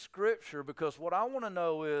reading Scripture, because what I want to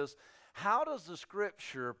know is, how does the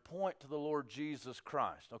Scripture point to the Lord Jesus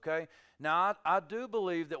Christ? Okay? Now, I do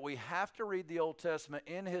believe that we have to read the Old Testament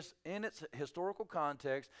in its historical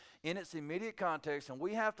context, in its immediate context, and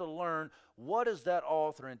we have to learn, what is that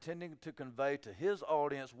author intending to convey to his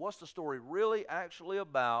audience? What's the story really actually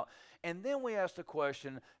about? And then we ask the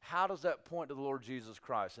question, how does that point to the Lord Jesus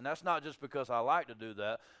Christ? And that's not just because I like to do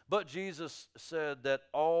that, but Jesus said that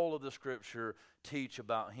all of the Scripture teach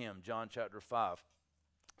about him, John chapter 5.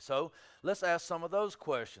 So let's ask some of those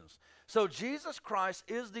questions. So Jesus Christ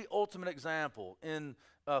is the ultimate example. In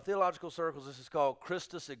theological circles, this is called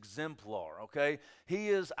Christus Exemplar, okay? He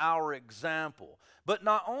is our example. But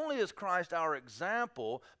not only is Christ our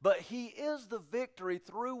example, but he is the victory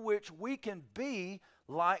through which we can be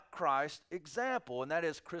like Christ's example, and that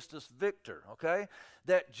is Christus Victor, okay?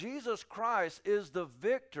 That Jesus Christ is the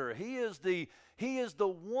victor. He is the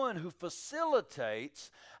one who facilitates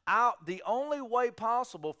out the only way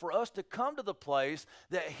possible for us to come to the place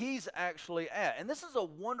that he's actually at. And this is a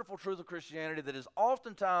wonderful truth of Christianity that is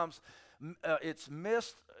oftentimes it's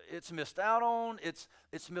missed out on, it's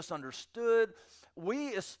misunderstood.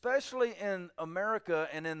 We, especially in America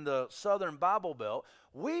and in the Southern Bible Belt,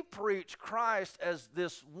 we preach Christ as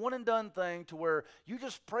this one and done thing, to where you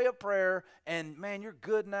just pray a prayer and, man, you're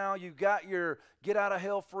good now. You've got your get out of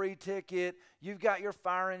hell free ticket. You've got your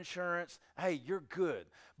fire insurance. Hey, you're good.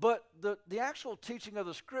 But the actual teaching of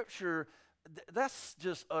the Scripture, that's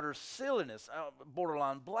just utter silliness,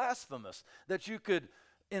 borderline blasphemous, that you could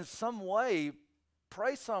in some way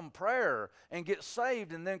pray some prayer and get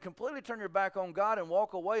saved and then completely turn your back on God and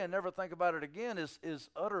walk away and never think about it again is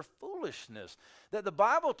utter foolishness. That the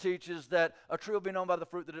Bible teaches that a tree will be known by the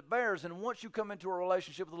fruit that it bears, and once you come into a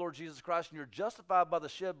relationship with the Lord Jesus Christ and you're justified by the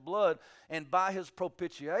shed blood and by his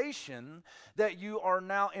propitiation, that you are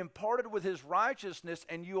now imparted with his righteousness,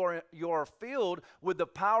 and you are filled with the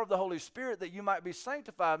power of the Holy Spirit, that you might be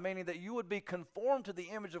sanctified, meaning that you would be conformed to the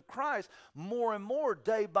image of Christ more and more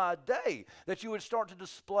day by day, that you would start to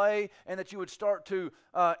display and that you would start to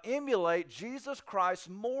emulate Jesus Christ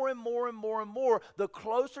more and more and more and more the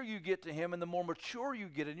closer you get to him and the more mature you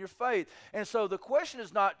get in your faith. And so the question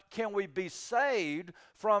is not, can we be saved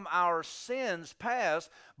from our sins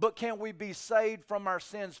past, but can we be saved from our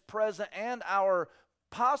sins present and our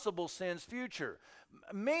possible sins future?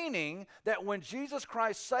 Meaning that when Jesus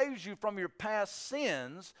Christ saves you from your past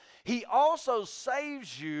sins, he also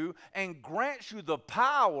saves you and grants you the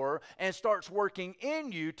power and starts working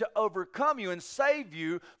in you to overcome you and save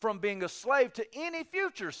you from being a slave to any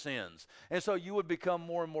future sins. And so you would become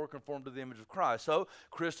more and more conformed to the image of Christ. So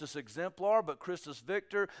Christus Exemplar, but Christus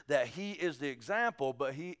Victor, that he is the example,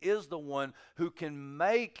 but he is the one who can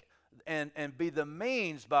make and be the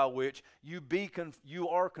means by which you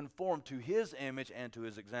are conformed to his image and to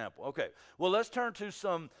his example. Okay, well, let's turn to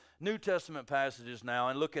some New Testament passages now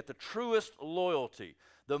and look at the truest loyalty.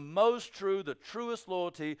 the most true, the truest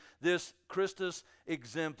loyalty, this Christus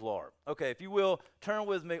exemplar. Okay, if you will, turn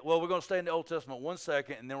with me. Well, we're going to stay in the Old Testament 1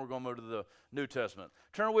 second, and then we're going to move to the New Testament.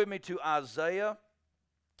 Turn with me to Isaiah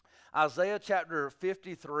chapter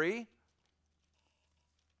 53.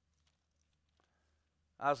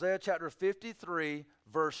 Isaiah chapter 53,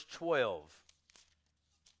 verse 12.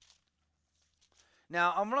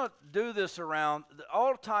 Now, I'm going to do this around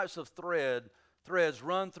all types of threads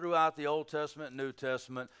run throughout the Old Testament and New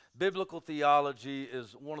Testament. Biblical theology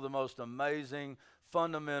is one of the most amazing,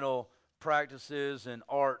 fundamental practices and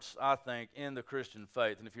arts, I think, in the Christian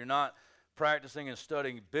faith. And if you're not practicing and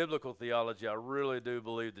studying biblical theology, I really do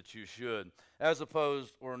believe that you should, as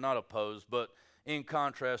opposed, or not opposed, but in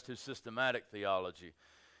contrast to systematic theology.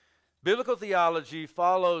 Biblical theology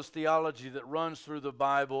follows theology that runs through the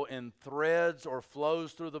Bible in threads or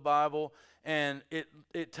flows through the Bible, and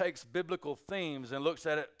it takes biblical themes and looks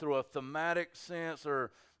at it through a thematic sense or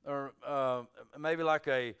maybe like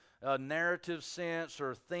a narrative sense,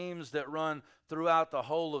 or themes that run throughout the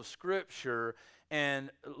whole of Scripture, and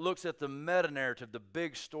looks at the meta-narrative, the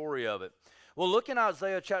big story of it. Well, look in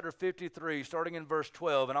Isaiah chapter 53, starting in verse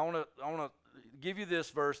 12, and I want to give you this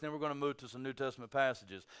verse, and then we're going to move to some New Testament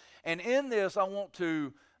passages. And in this, I want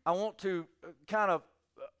to kind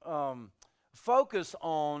of focus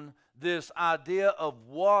on this idea of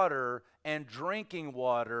water and drinking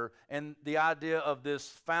water, and the idea of this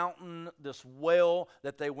fountain, this well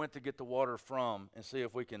that they went to get the water from, and see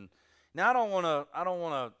if we can. Now, I don't want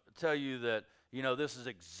to tell you that, you know, this is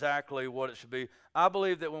exactly what it should be. I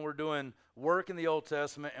believe that when we're doing work in the Old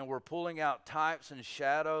Testament and we're pulling out types and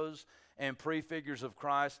shadows and prefigures of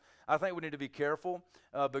Christ, I think we need to be careful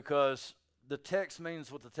because the text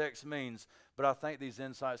means what the text means, but I think these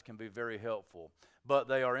insights can be very helpful. But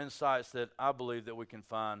they are insights that I believe that we can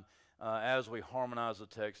find as we harmonize the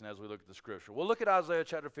text and as we look at the Scripture. We'll look at Isaiah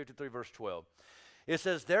chapter 53, verse 12. It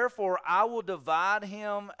says, "Therefore I will divide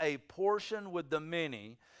him a portion with the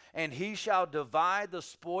many, and he shall divide the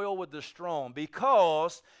spoil with the strong,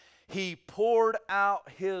 because he poured out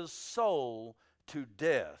his soul to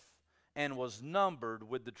death and was numbered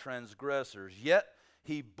with the transgressors. Yet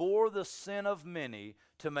he bore the sin of many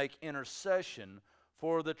to make intercession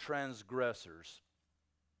for the transgressors."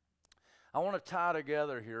 I want to tie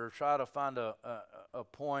together here, try to find a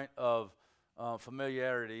point of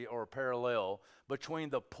familiarity or parallel between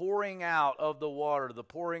the pouring out of the water, the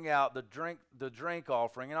pouring out, the drink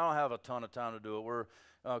offering, and I don't have a ton of time to do it. We're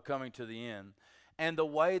coming to the end. And the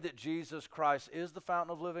way that Jesus Christ is the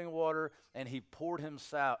fountain of living water, and he poured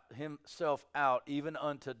himself out even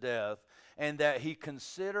unto death, and that he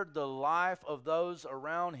considered the life of those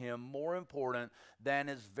around him more important than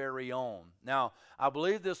his very own. Now, I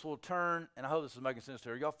believe this will turn, and I hope this is making sense to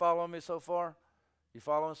you. Are y'all following me so far? You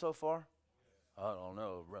following so far? I don't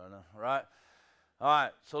know, brother. Right? All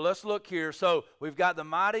right, so let's look here. So we've got the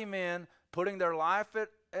mighty men putting their life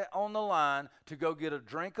on the line to go get a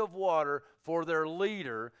drink of water for their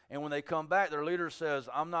leader, and when they come back, their leader says,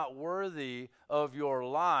 "I'm not worthy of your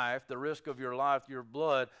life, the risk of your life, your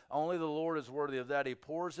blood. Only the Lord is worthy of that." He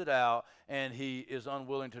pours it out, and he is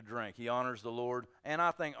unwilling to drink. He honors the Lord, and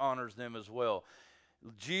I think honors them as well.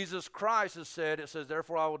 Jesus Christ has said, it says,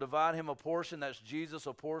 "Therefore I will divide him a portion," that's Jesus,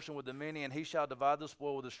 a portion with the many, "and he shall divide the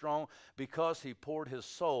spoil with the strong, because he poured his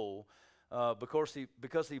soul,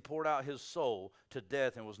 because he poured out his soul to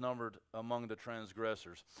death and was numbered among the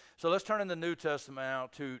transgressors." So let's turn in the New Testament now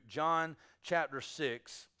to John chapter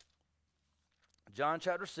 6. John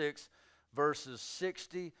chapter 6, verses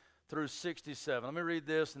 60 through 67. Let me read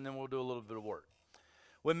this, and then we'll do a little bit of work.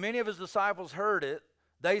 "When many of his disciples heard it,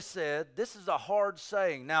 they said, 'This is a hard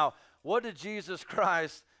saying.'" Now, what did Jesus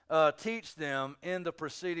Christ teach them in the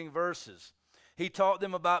preceding verses? He taught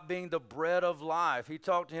them about being the bread of life. He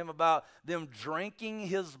talked to him about them drinking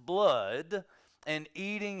his blood and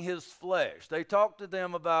eating his flesh. They talked to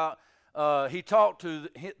them about, he talked to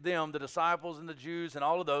them, the disciples and the Jews and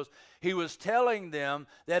all of those. He was telling them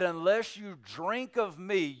that unless you drink of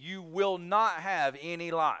me, you will not have any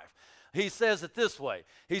life. He says it this way.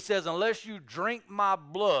 He says, "Unless you drink my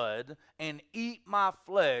blood and eat my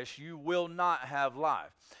flesh, you will not have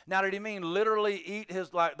life." Now, did he mean literally eat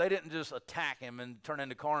his life? They didn't just attack him and turn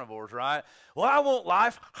into carnivores, right? "Well, I want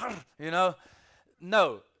life," you know.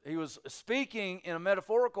 No, he was speaking in a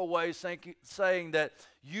metaphorical way, saying that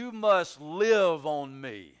you must live on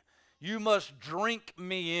me. You must drink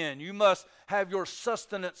me in. You must have your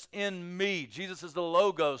sustenance in me. Jesus is the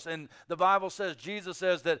Logos. And the Bible says, Jesus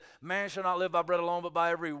says that man shall not live by bread alone, but by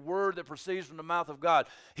every word that proceeds from the mouth of God.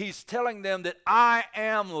 He's telling them that I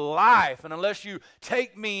am life. And unless you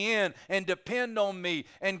take me in and depend on me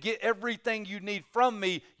and get everything you need from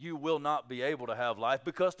me, you will not be able to have life,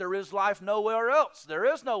 because there is life nowhere else.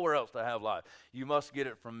 There is nowhere else to have life. You must get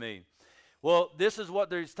it from me. Well, this is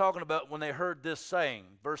what he's talking about when they heard this saying.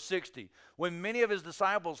 Verse 60, when many of his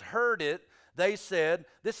disciples heard it, they said,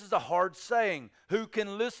 this is a hard saying. Who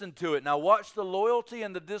can listen to it? Now watch the loyalty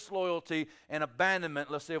and the disloyalty and abandonment.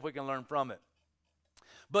 Let's see if we can learn from it.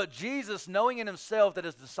 But Jesus, knowing in himself that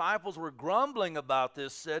his disciples were grumbling about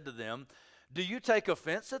this, said to them, do you take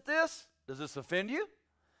offense at this? Does this offend you?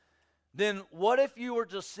 Then what if you were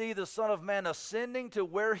to see the Son of Man ascending to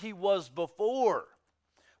where he was before?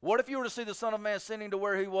 What if you were to see the Son of Man ascending to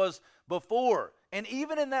where he was before? And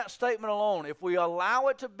even in that statement alone, if we allow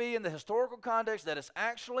it to be in the historical context that it's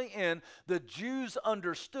actually in, the Jews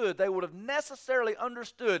understood, they would have necessarily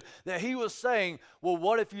understood that he was saying, well,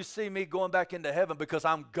 what if you see me going back into heaven because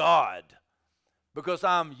I'm God, because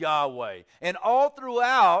I'm Yahweh? And all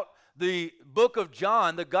throughout the book of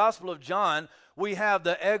John, the Gospel of John, we have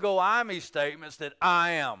the ego eimi statements that I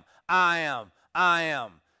am,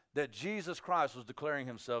 that Jesus Christ was declaring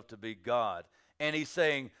himself to be God. And he's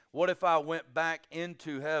saying, what if I went back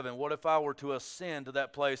into heaven? What if I were to ascend to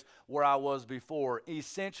that place where I was before?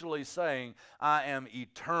 Essentially saying, I am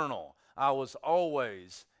eternal. I was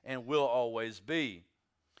always and will always be.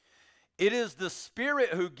 It is the Spirit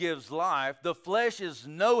who gives life. The flesh is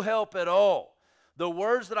no help at all. The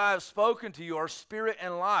words that I have spoken to you are spirit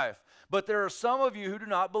and life. But there are some of you who do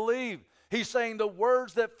not believe. He's saying the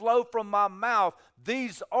words that flow from my mouth,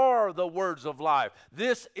 these are the words of life.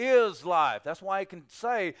 This is life. That's why he can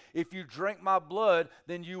say, if you drink my blood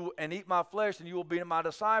then and eat my flesh, then you will be my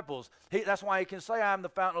disciples. That's why he can say I am the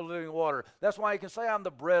fountain of living water. That's why he can say I'm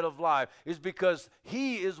the bread of life. It's because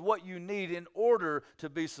he is what you need in order to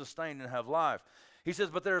be sustained and have life. He says,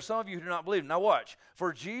 but there are some of you who do not believe. Now watch.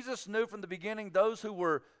 For Jesus knew from the beginning those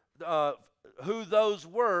who those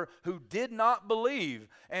were who did not believe,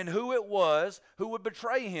 and who it was who would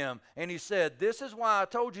betray him. And he said, this is why I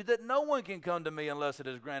told you that no one can come to me unless it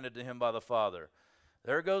is granted to him by the Father.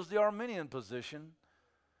 There goes the Arminian position.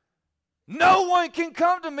 No one can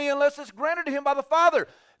come to me unless it's granted to him by the Father.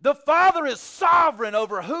 The Father is sovereign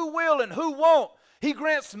over who will and who won't. He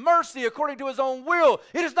grants mercy according to his own will.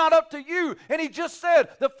 It is not up to you. And he just said,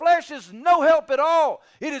 the flesh is no help at all.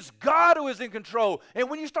 It is God who is in control. And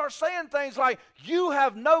when you start saying things like, you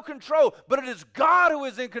have no control, but it is God who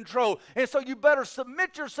is in control, and so you better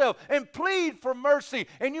submit yourself and plead for mercy,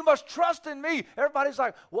 and you must trust in me. Everybody's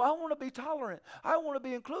like, well, I want to be tolerant. I want to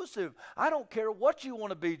be inclusive. I don't care what you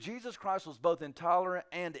want to be. Jesus Christ was both intolerant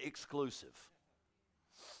and exclusive.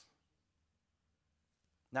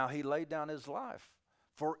 Now, he laid down his life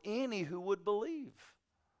for any who would believe.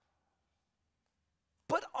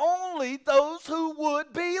 But only those who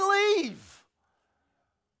would believe.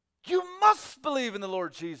 You must believe in the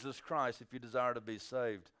Lord Jesus Christ if you desire to be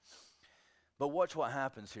saved. But watch what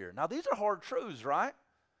happens here. Now, these are hard truths, right?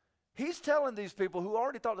 He's telling these people who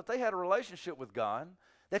already thought that they had a relationship with God,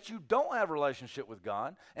 that you don't have a relationship with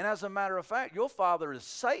God. And as a matter of fact, your father is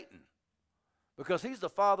Satan, because he's the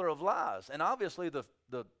father of lies. And obviously the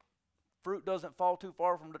fruit doesn't fall too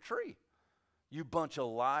far from the tree. You bunch of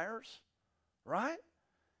liars, right?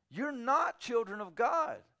 You're not children of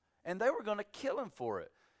God. And they were going to kill him for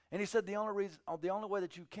it. And he said the only way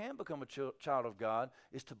that you can become a child of God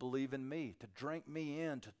is to believe in me, to drink me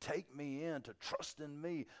in, to take me in, to trust in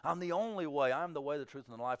me. I'm the only way. I'm the way, the truth,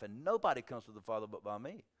 and the life. And nobody comes to the Father but by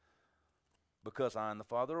me, because I and the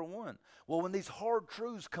Father are one. Well, when these hard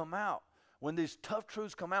truths come out, when these tough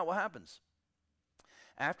truths come out, what happens?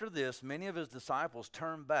 After this, many of his disciples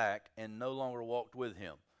turned back and no longer walked with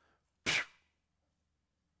him.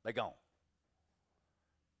 They gone.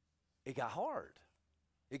 It got hard.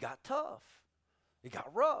 It got tough. It got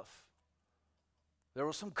rough. There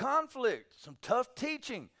was some conflict, some tough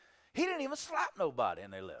teaching. He didn't even slap nobody,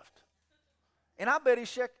 and they left. And I bet he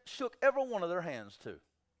shook every one of their hands too.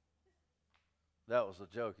 That was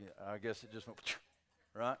a joke. I guess it just went,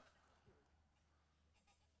 right?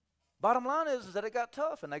 Bottom line is that it got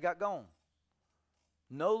tough and they got gone.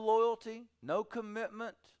 No loyalty, no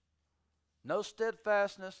commitment, no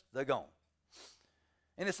steadfastness, they're gone.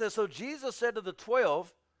 And it says, so Jesus said to the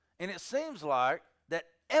 12, and it seems like that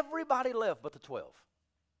everybody left but the 12.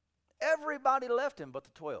 Everybody left him but the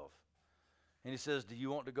 12. And he says, do you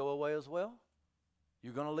want to go away as well?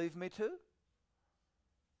 You going to leave me too?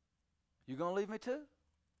 You going to leave me too?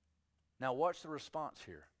 Now watch the response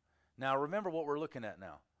here. Now remember what we're looking at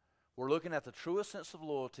now. We're looking at the truest sense of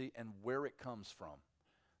loyalty and where it comes from.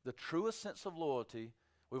 The truest sense of loyalty.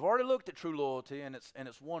 We've already looked at true loyalty, and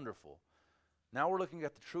it's wonderful. Now we're looking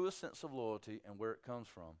at the truest sense of loyalty and where it comes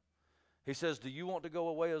from. He says, do you want to go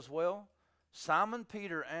away as well? Simon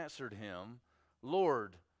Peter answered him,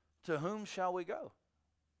 Lord, to whom shall we go?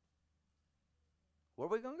 Where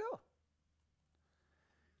are we going to go?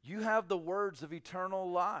 You have the words of eternal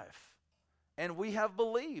life, and we have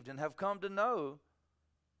believed and have come to know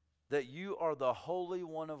that you are the Holy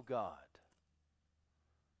One of God.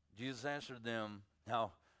 Jesus answered them.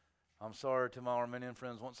 Now, I'm sorry to my Arminian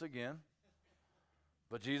friends once again,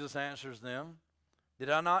 but Jesus answers them, did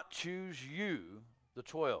I not choose you, the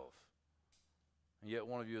 12, and yet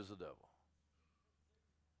one of you is the devil?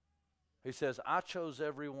 He says, I chose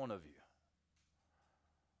every one of you.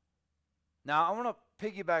 Now, I want to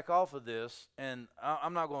piggyback off of this, and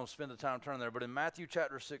I'm not going to spend the time turning there, but in Matthew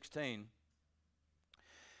chapter 16,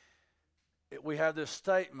 we have this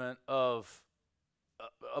statement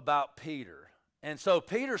about Peter. And so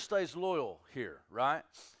Peter stays loyal here, right?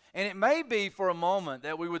 And it may be for a moment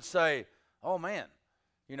that we would say, oh, man,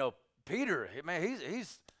 you know, Peter, man,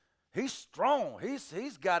 he's strong.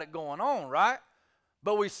 He's got it going on, right?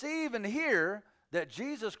 But we see even here that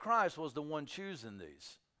Jesus Christ was the one choosing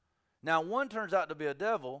these. Now, one turns out to be a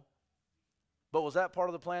devil, but was that part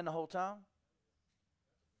of the plan the whole time?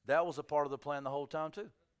 That was a part of the plan the whole time too.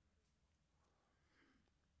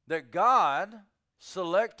 That God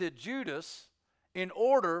selected Judas in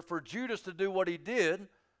order for Judas to do what he did,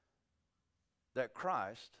 that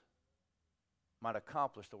Christ might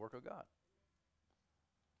accomplish the work of God.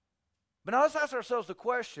 But now let's ask ourselves the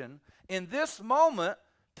question, in this moment,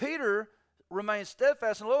 Peter remains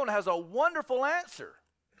steadfast and loyal and has a wonderful answer.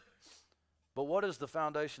 But what is the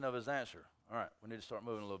foundation of his answer? All right, we need to start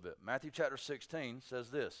moving a little bit. Matthew chapter 16 says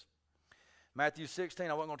this. Matthew 16,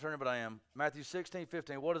 I wasn't going to turn it, but I am. Matthew 16,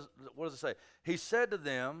 15, what does it say? He said to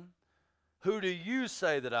them, who do you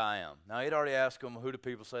say that I am? Now, he'd already asked them, who do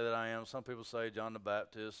people say that I am? Some people say John the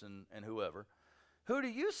Baptist and whoever. Who do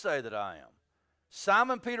you say that I am?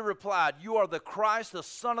 Simon Peter replied, you are the Christ, the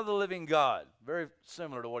Son of the living God. Very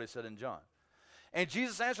similar to what he said in John. And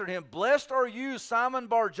Jesus answered him, blessed are you, Simon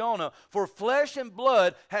Bar-Jonah, for flesh and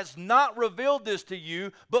blood has not revealed this to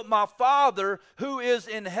you, but my Father who is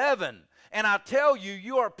in heaven. And I tell you,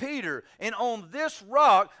 you are Peter, and on this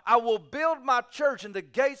rock I will build my church, and the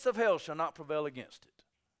gates of hell shall not prevail against it.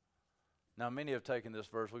 Now, many have taken this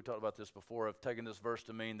verse, we've talked about this before, have taken this verse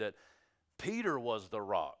to mean that Peter was the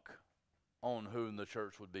rock on whom the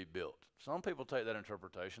church would be built. Some people take that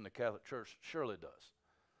interpretation. The Catholic Church surely does.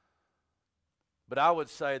 But I would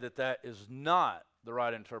say that that is not the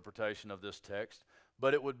right interpretation of this text,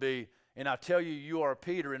 but it would be, and I tell you, you are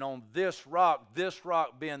Peter, and on this rock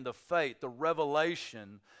being the faith, the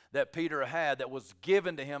revelation that Peter had that was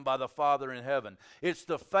given to him by the Father in heaven. It's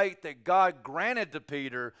the faith that God granted to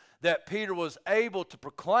Peter that Peter was able to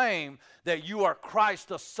proclaim that you are Christ,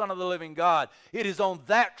 the Son of the living God. It is on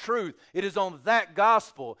that truth, it is on that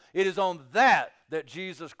gospel, it is on that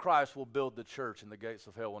Jesus Christ will build the church and the gates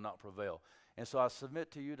of hell will not prevail. And so I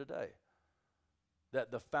submit to you today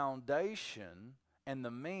that the foundation and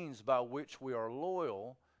the means by which we are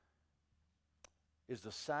loyal is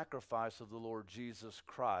the sacrifice of the Lord Jesus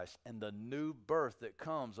Christ and the new birth that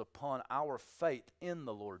comes upon our faith in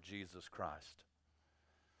the Lord Jesus Christ.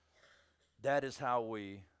 That is how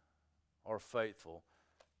we are faithful.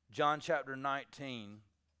 John chapter 19,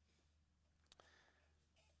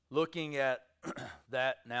 looking at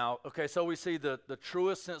that now. Okay, so we see the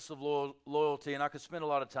truest sense of loyalty, and I could spend a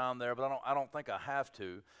lot of time there, but I don't think I have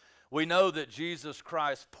to. We know that Jesus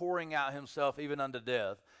Christ pouring out himself even unto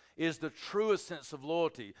death is the truest sense of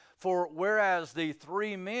loyalty. For whereas the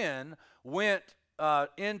three men went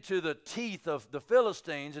into the teeth of the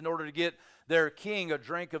Philistines in order to get their king a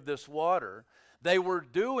drink of this water, they were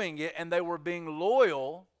doing it and they were being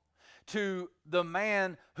loyal to the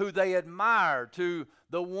man who they admired, to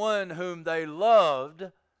the one whom they loved,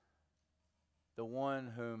 the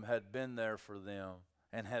one whom had been there for them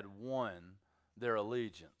and had won their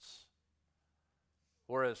allegiance.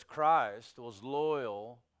 Whereas Christ was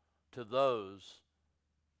loyal to those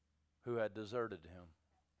who had deserted him.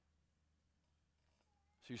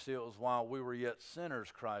 So you see, it was while we were yet sinners,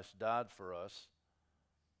 Christ died for us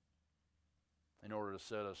in order to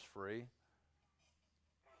set us free.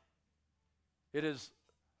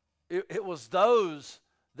 It was those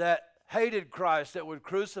that hated Christ that would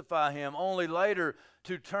crucify him, only later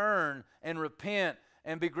to turn and repent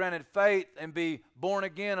and be granted faith and be born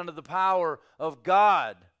again under the power of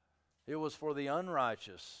God. It was for the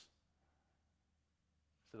unrighteous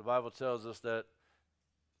So the Bible tells us that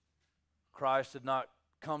Christ did not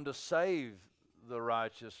come to save the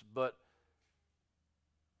righteous, but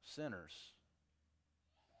sinners.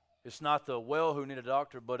 It's not the well who need a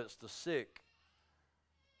doctor, but it's the sick.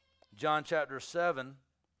 John chapter 7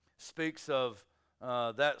 speaks of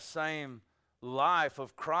that same life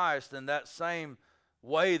of Christ and that same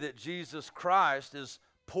way that Jesus Christ is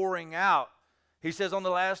pouring out. He says on the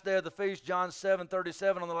last day of the feast, John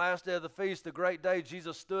 7:37, on the last day of the feast, the great day,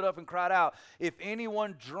 Jesus stood up and cried out, if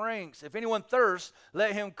anyone thirsts,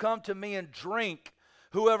 let him come to me and drink.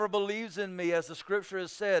 Whoever believes in me, as the scripture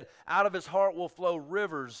has said, out of his heart will flow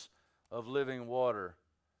rivers of living water.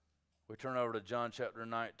 We turn over to John chapter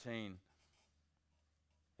 19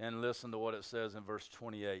 and listen to what it says in verse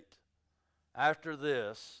 28. After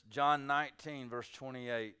this, John 19, verse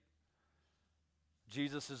 28,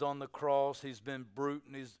 Jesus is on the cross. He's been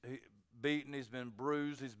beaten, he's been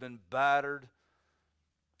bruised, he's been battered.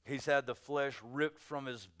 He's had the flesh ripped from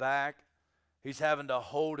his back. He's having to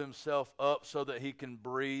hold himself up so that he can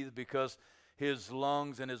breathe because his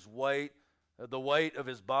lungs and his weight, the weight of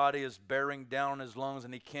his body is bearing down on his lungs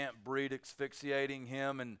and he can't breathe, asphyxiating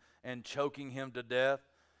him and choking him to death.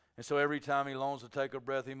 And so every time he longs to take a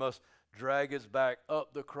breath, he must drag his back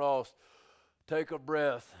up the cross, take a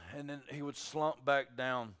breath, and then he would slump back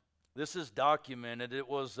down. This is documented. It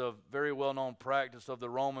was a very well-known practice of the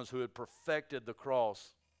Romans who had perfected the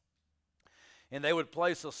cross. And they would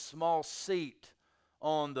place a small seat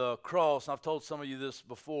on the cross. I've told some of you this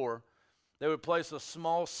before. They would place a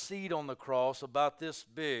small seat on the cross about this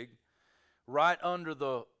big, right under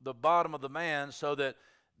the bottom of the man, so that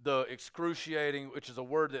the excruciating, which is a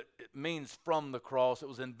word that it means from the cross. It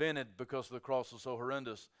was invented because the cross was so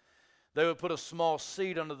horrendous. They would put a small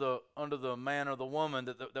seat under the man or the woman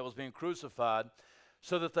that was being crucified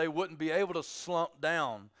so that they wouldn't be able to slump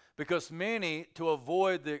down. Because many, to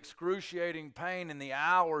avoid the excruciating pain and the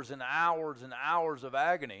hours and hours and hours of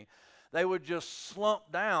agony, they would just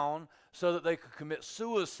slump down so that they could commit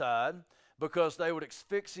suicide, because they would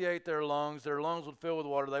asphyxiate their lungs would fill with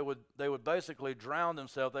water, they would basically drown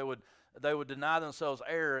themselves, they would deny themselves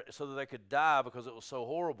air so that they could die because it was so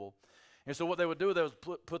horrible. And so what they would do, they would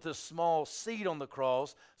put this small seat on the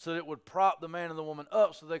cross so that it would prop the man and the woman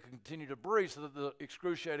up so they could continue to breathe, so that the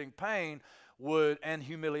excruciating pain and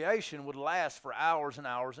humiliation would last for hours and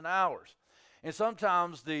hours and hours. And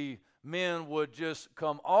sometimes the men would just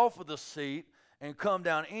come off of the seat and come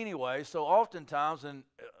down anyway. So oftentimes, and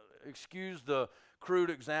excuse the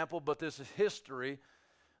crude example, but this is history,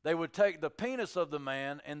 they would take the penis of the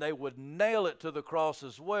man and they would nail it to the cross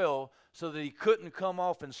as well so that he couldn't come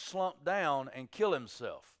off and slump down and kill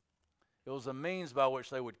himself. It was a means by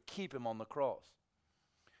which they would keep him on the cross.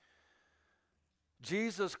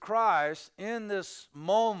 Jesus Christ, in this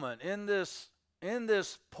moment, in this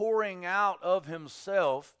pouring out of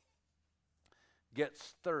himself,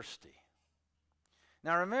 gets thirsty.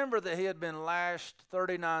 Now remember that he had been lashed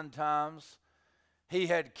 39 times. He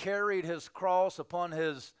had carried his cross upon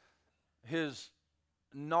his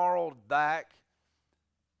gnarled back.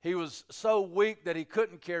 He was so weak that he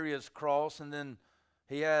couldn't carry his cross, and then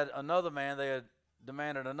he had another man, they had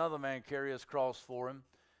demanded another man carry his cross for him.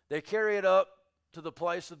 They carry it up to the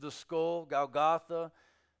place of the skull, Golgotha.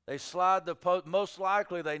 They slide the post. Most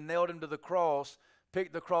likely they nailed him to the cross,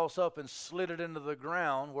 picked the cross up and slid it into the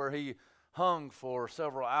ground where he hung for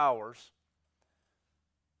several hours.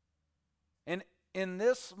 And in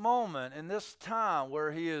this moment, in this time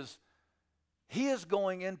where he is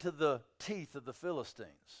going into the teeth of the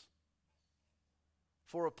Philistines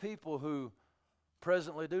for a people who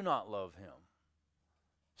presently do not love him.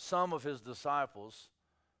 Some of his disciples,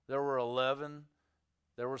 there were 11,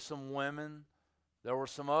 there were some women, there were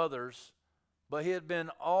some others, but he had been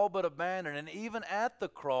all but abandoned. And even at the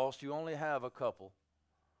cross, you only have a couple.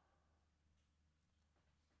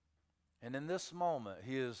 And in this moment,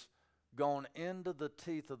 he has gone into the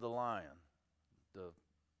teeth of the lion, the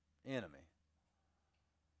enemy,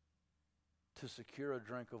 to secure a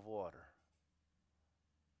drink of water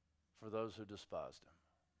for those who despised him.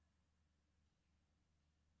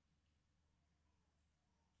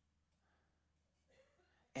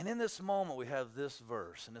 And in this moment, we have this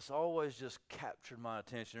verse, and it's always just captured my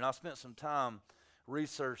attention. And I spent some time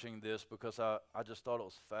researching this because I just thought it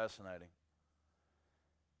was fascinating.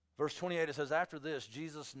 Verse 28, it says, after this,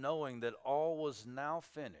 Jesus, knowing that all was now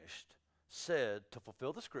finished, said, to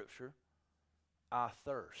fulfill the scripture, I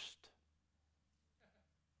thirst.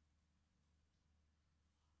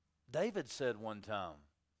 David said one time,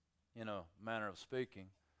 in a manner of speaking,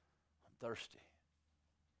 I'm thirsty.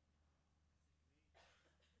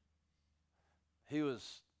 He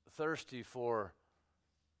was thirsty for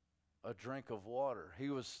a drink of water. He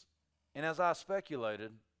was, and as I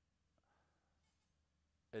speculated,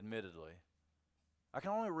 admittedly, I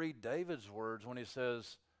can only read David's words when he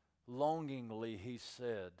says, longingly he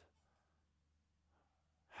said,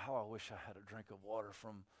 how I wish I had a drink of water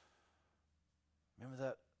from, remember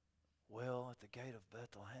that well at the gate of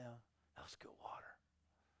Bethlehem? That was good water.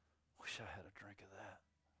 Wish I had a drink of that.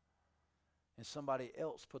 And somebody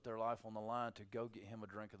else put their life on the line to go get him a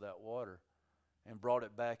drink of that water and brought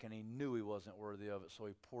it back, and he knew he wasn't worthy of it, so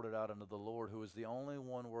he poured it out unto the Lord, who is the only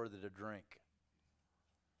one worthy to drink.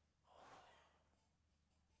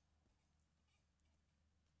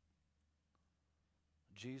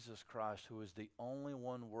 Jesus Christ, who is the only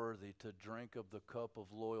one worthy to drink of the cup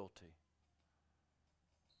of loyalty.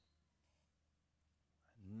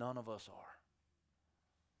 None of us are.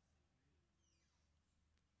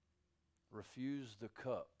 Refuse the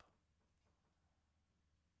cup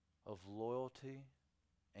of loyalty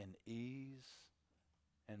and ease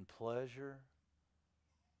and pleasure,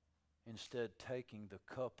 instead taking the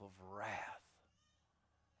cup of wrath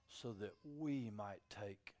so that we might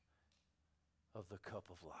take of the cup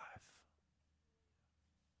of life.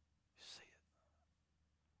 You see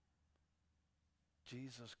it.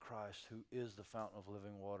 Jesus Christ, who is the fountain of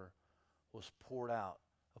living water, was poured out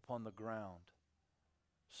upon the ground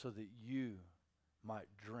so that you might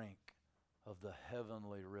drink of the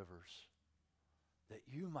heavenly rivers, that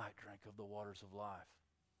you might drink of the waters of life.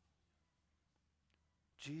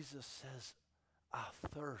 Jesus says, I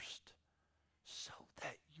thirst, so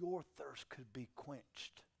that your thirst could be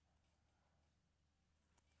quenched.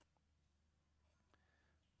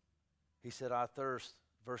 He said, I thirst,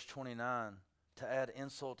 verse 29, to add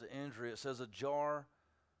insult to injury. It says, a jar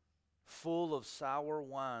full of sour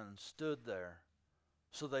wine stood there.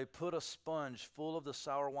 So they put a sponge full of the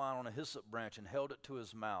sour wine on a hyssop branch and held it to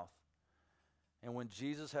his mouth. And when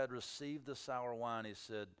Jesus had received the sour wine, he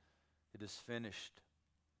said, it is finished.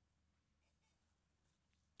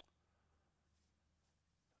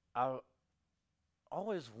 I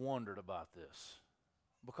always wondered about this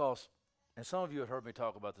because, and some of you have heard me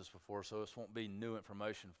talk about this before, so this won't be new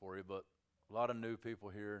information for you, but a lot of new people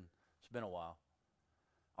here, and it's been a while.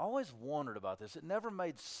 I always wondered about this. It never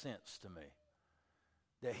made sense to me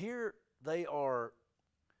that here they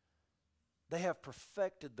have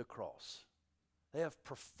perfected the cross. They have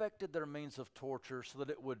perfected their means of torture so that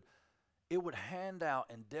it would hand out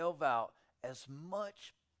and delve out as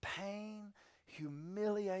much pain,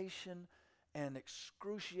 humiliation, and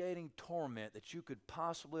excruciating torment that you could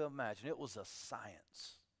possibly imagine. It was a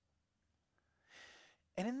science.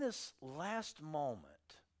 And in this last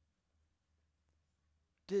moment,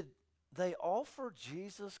 did they offer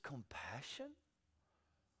Jesus compassion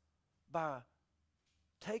by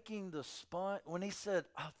taking the sponge? When he said,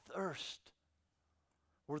 I thirst,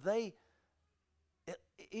 were they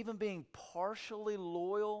even being partially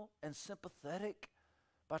loyal and sympathetic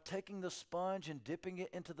by taking the sponge and dipping it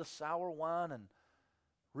into the sour wine and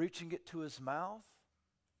reaching it to his mouth?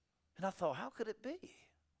 And I thought, how could it be?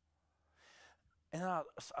 And I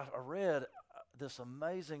read this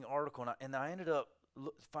amazing article, and I ended up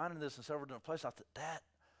finding this in several different places. I thought, that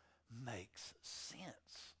makes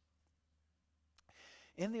sense.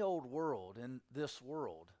 In the old world, in this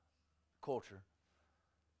world, culture,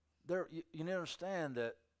 you understand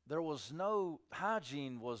that there was no,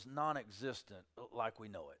 hygiene was non-existent like we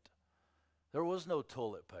know it. There was no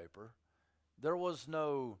toilet paper. There was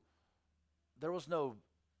no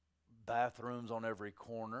bathrooms on every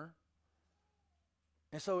corner.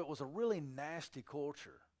 And so it was a really nasty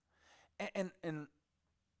culture. And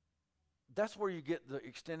that's where you get the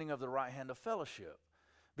extending of the right hand of fellowship.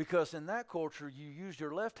 Because in that culture, you used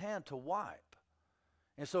your left hand to wipe.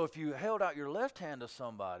 And so if you held out your left hand to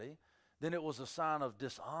somebody, then it was a sign of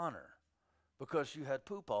dishonor because you had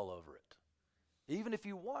poop all over it. Even if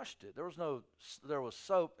you washed it, there was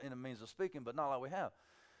soap in a means of speaking, but not like we have.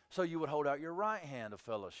 So you would hold out your right hand of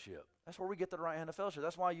fellowship. That's where we get the right hand of fellowship.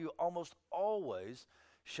 That's why you almost always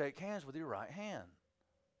shake hands with your right hand.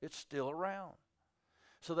 It's still around.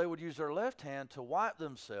 So they would use their left hand to wipe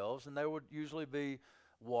themselves, and there would usually be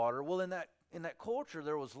water. Well, in that culture,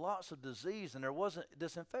 there was lots of disease, and there wasn't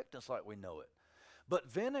disinfectants like we know it.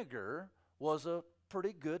 But vinegar was a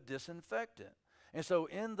pretty good disinfectant. And so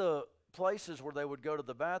in the places where they would go to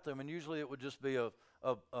the bathroom, and usually it would just be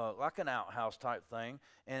like an outhouse type thing,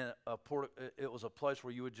 and it was a place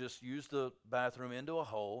where you would just use the bathroom into a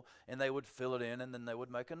hole, and they would fill it in, and then they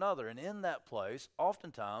would make another. And in that place,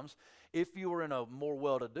 oftentimes, if you were in a more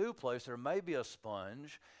well-to-do place, there may be a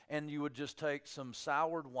sponge, and you would just take some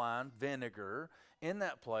soured wine, vinegar, in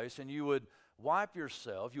that place, and you would wipe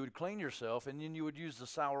yourself, you would clean yourself, and then you would use the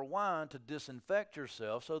sour wine to disinfect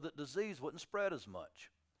yourself so that disease wouldn't spread as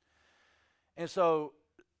much. And so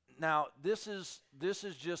now this is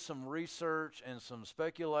just some research and some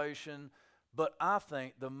speculation, but I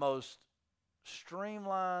think the most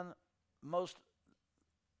streamlined, most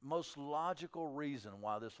logical reason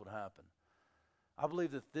why this would happen, I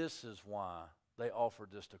believe that this is why they offered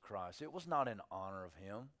this to Christ. It was not in honor of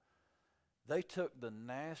him. They took the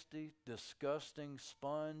nasty, disgusting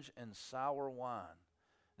sponge and sour wine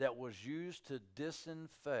that was used to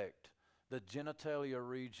disinfect the genitalia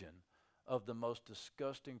region of the most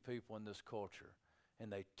disgusting people in this culture.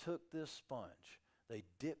 And they took this sponge, they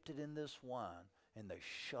dipped it in this wine, and they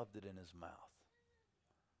shoved it in his mouth.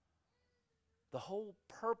 The whole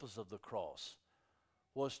purpose of the cross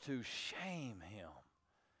was to shame him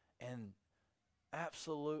and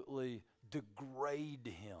absolutely degrade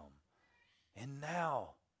him. And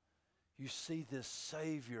now you see this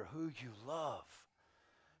Savior who you love,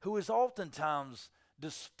 who is oftentimes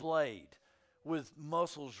displayed with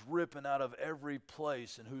muscles ripping out of every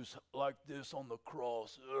place, and who's like this on the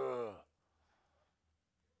cross. Ugh.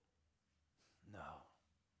 No.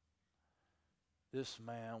 This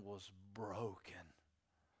man was broken,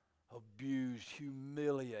 abused,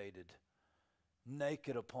 humiliated,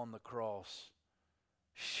 naked upon the cross,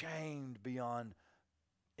 shamed beyond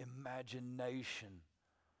imagination,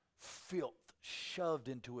 filth shoved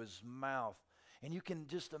into his mouth. And you can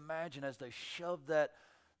just imagine as they shoved that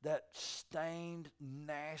stained,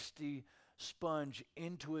 nasty sponge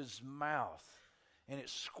into his mouth, and it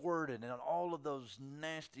squirted, and all of those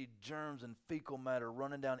nasty germs and fecal matter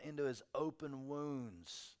running down into his open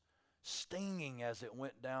wounds, stinging as it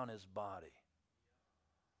went down his body.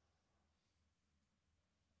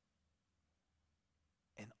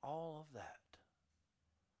 And all of that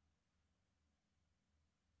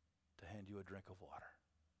to hand you a drink of water.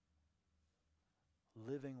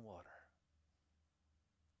 Living water.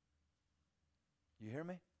 You hear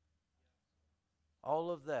me?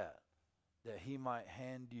 All of that he might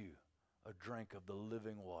hand you a drink of the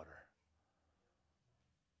living water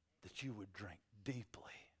that you would drink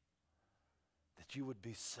deeply, that you would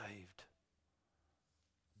be saved.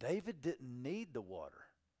 David didn't need the water.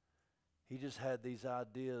 He just had these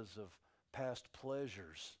ideas of past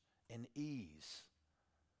pleasures and ease.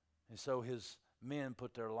 And so his men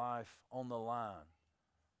put their life on the line.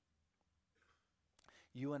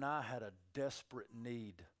 You and I had a desperate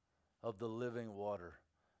need of the living water.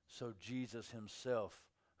 So Jesus himself,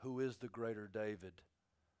 who is the greater David,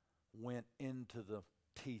 went into the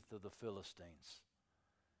teeth of the Philistines.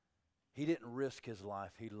 He didn't risk his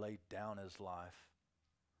life. He laid down his life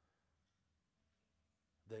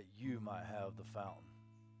that you might have the fountain,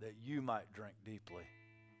 that you might drink deeply.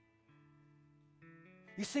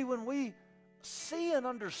 You see, when we see and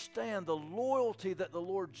understand the loyalty that the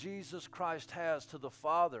Lord Jesus Christ has to the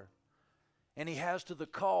Father, and he has to the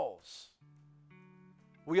cause,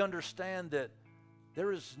 we understand that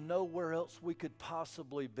there is nowhere else we could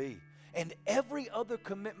possibly be. And every other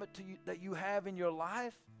commitment to you, that you have in your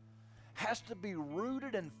life has to be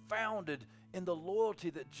rooted and founded in the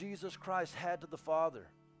loyalty that Jesus Christ had to the Father.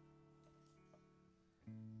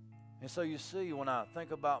 And so you see, when I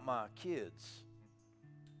think about my kids,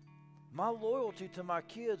 my loyalty to my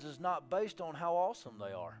kids is not based on how awesome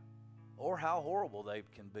they are or how horrible they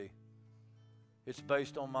can be. It's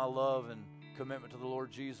based on my love and commitment to the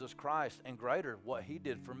Lord Jesus Christ, and greater, what he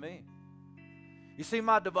did for me. You see,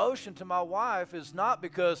 my devotion to my wife is not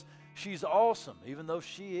because she's awesome, even though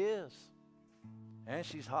she is, and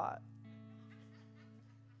she's hot.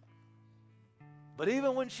 But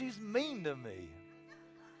even when she's mean to me,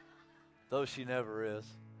 though she never is,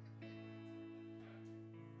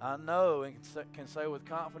 I know and can say with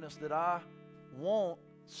confidence that I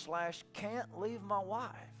won't/can't leave my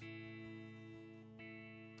wife.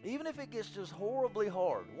 Even if it gets just horribly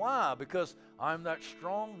hard. Why? Because I'm that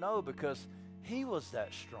strong? No, because he was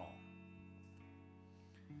that strong.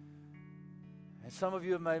 And some of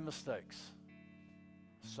you have made mistakes.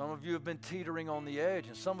 Some of you have been teetering on the edge,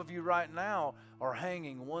 and some of you right now are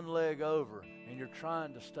hanging one leg over, and you're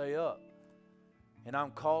trying to stay up. And I'm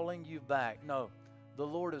calling you back. No, the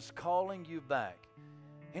Lord is calling you back.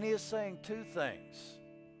 And he is saying two things.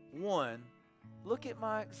 One, look at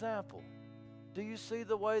my example. Do you see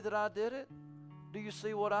the way that I did it? Do you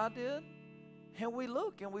see what I did? And we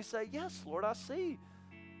look and we say, yes, Lord, I see.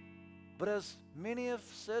 But as many have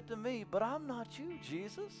said to me, but I'm not you,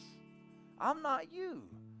 Jesus. I'm not you.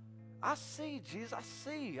 I see, Jesus. I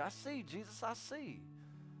see, Jesus. I see.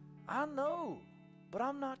 I know, but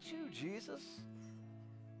I'm not you, Jesus.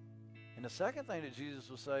 And the second thing that Jesus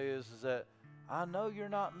will say is that I know you're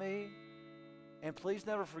not me. And please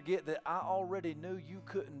never forget that I already knew you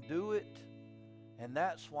couldn't do it. And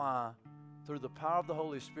that's why, through the power of the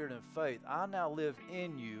Holy Spirit and faith, I now live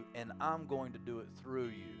in you, and I'm going to do it through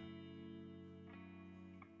you.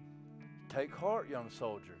 Take heart, young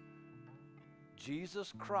soldier.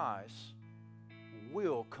 Jesus Christ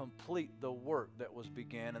will complete the work that was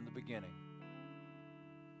began in the beginning.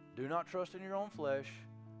 Do not trust in your own flesh.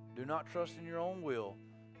 Do not trust in your own will,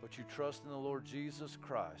 but you trust in the Lord Jesus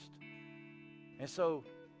Christ. And so,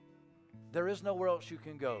 there is nowhere else you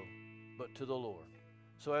can go but to the Lord.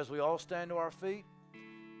 So as we all stand to our feet,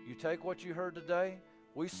 you take what you heard today.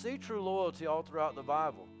 We see true loyalty all throughout the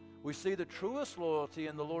Bible. We see the truest loyalty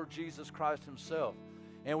in the Lord Jesus Christ himself.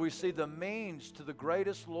 And we see the means to the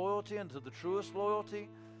greatest loyalty and to the truest loyalty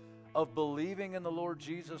of believing in the Lord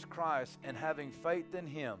Jesus Christ and having faith in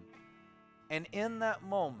him. And in that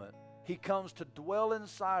moment, he comes to dwell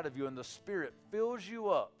inside of you, and the Spirit fills you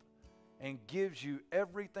up and gives you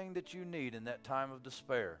everything that you need in that time of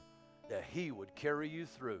despair, that he would carry you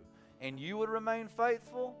through. And you would remain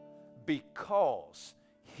faithful because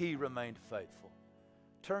he remained faithful.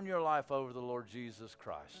 Turn your life over to the Lord Jesus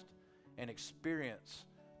Christ and experience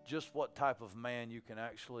just what type of man you can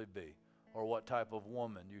actually be, or what type of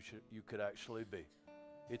woman you could actually be.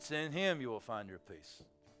 It's in him you will find your peace.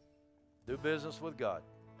 Do business with God.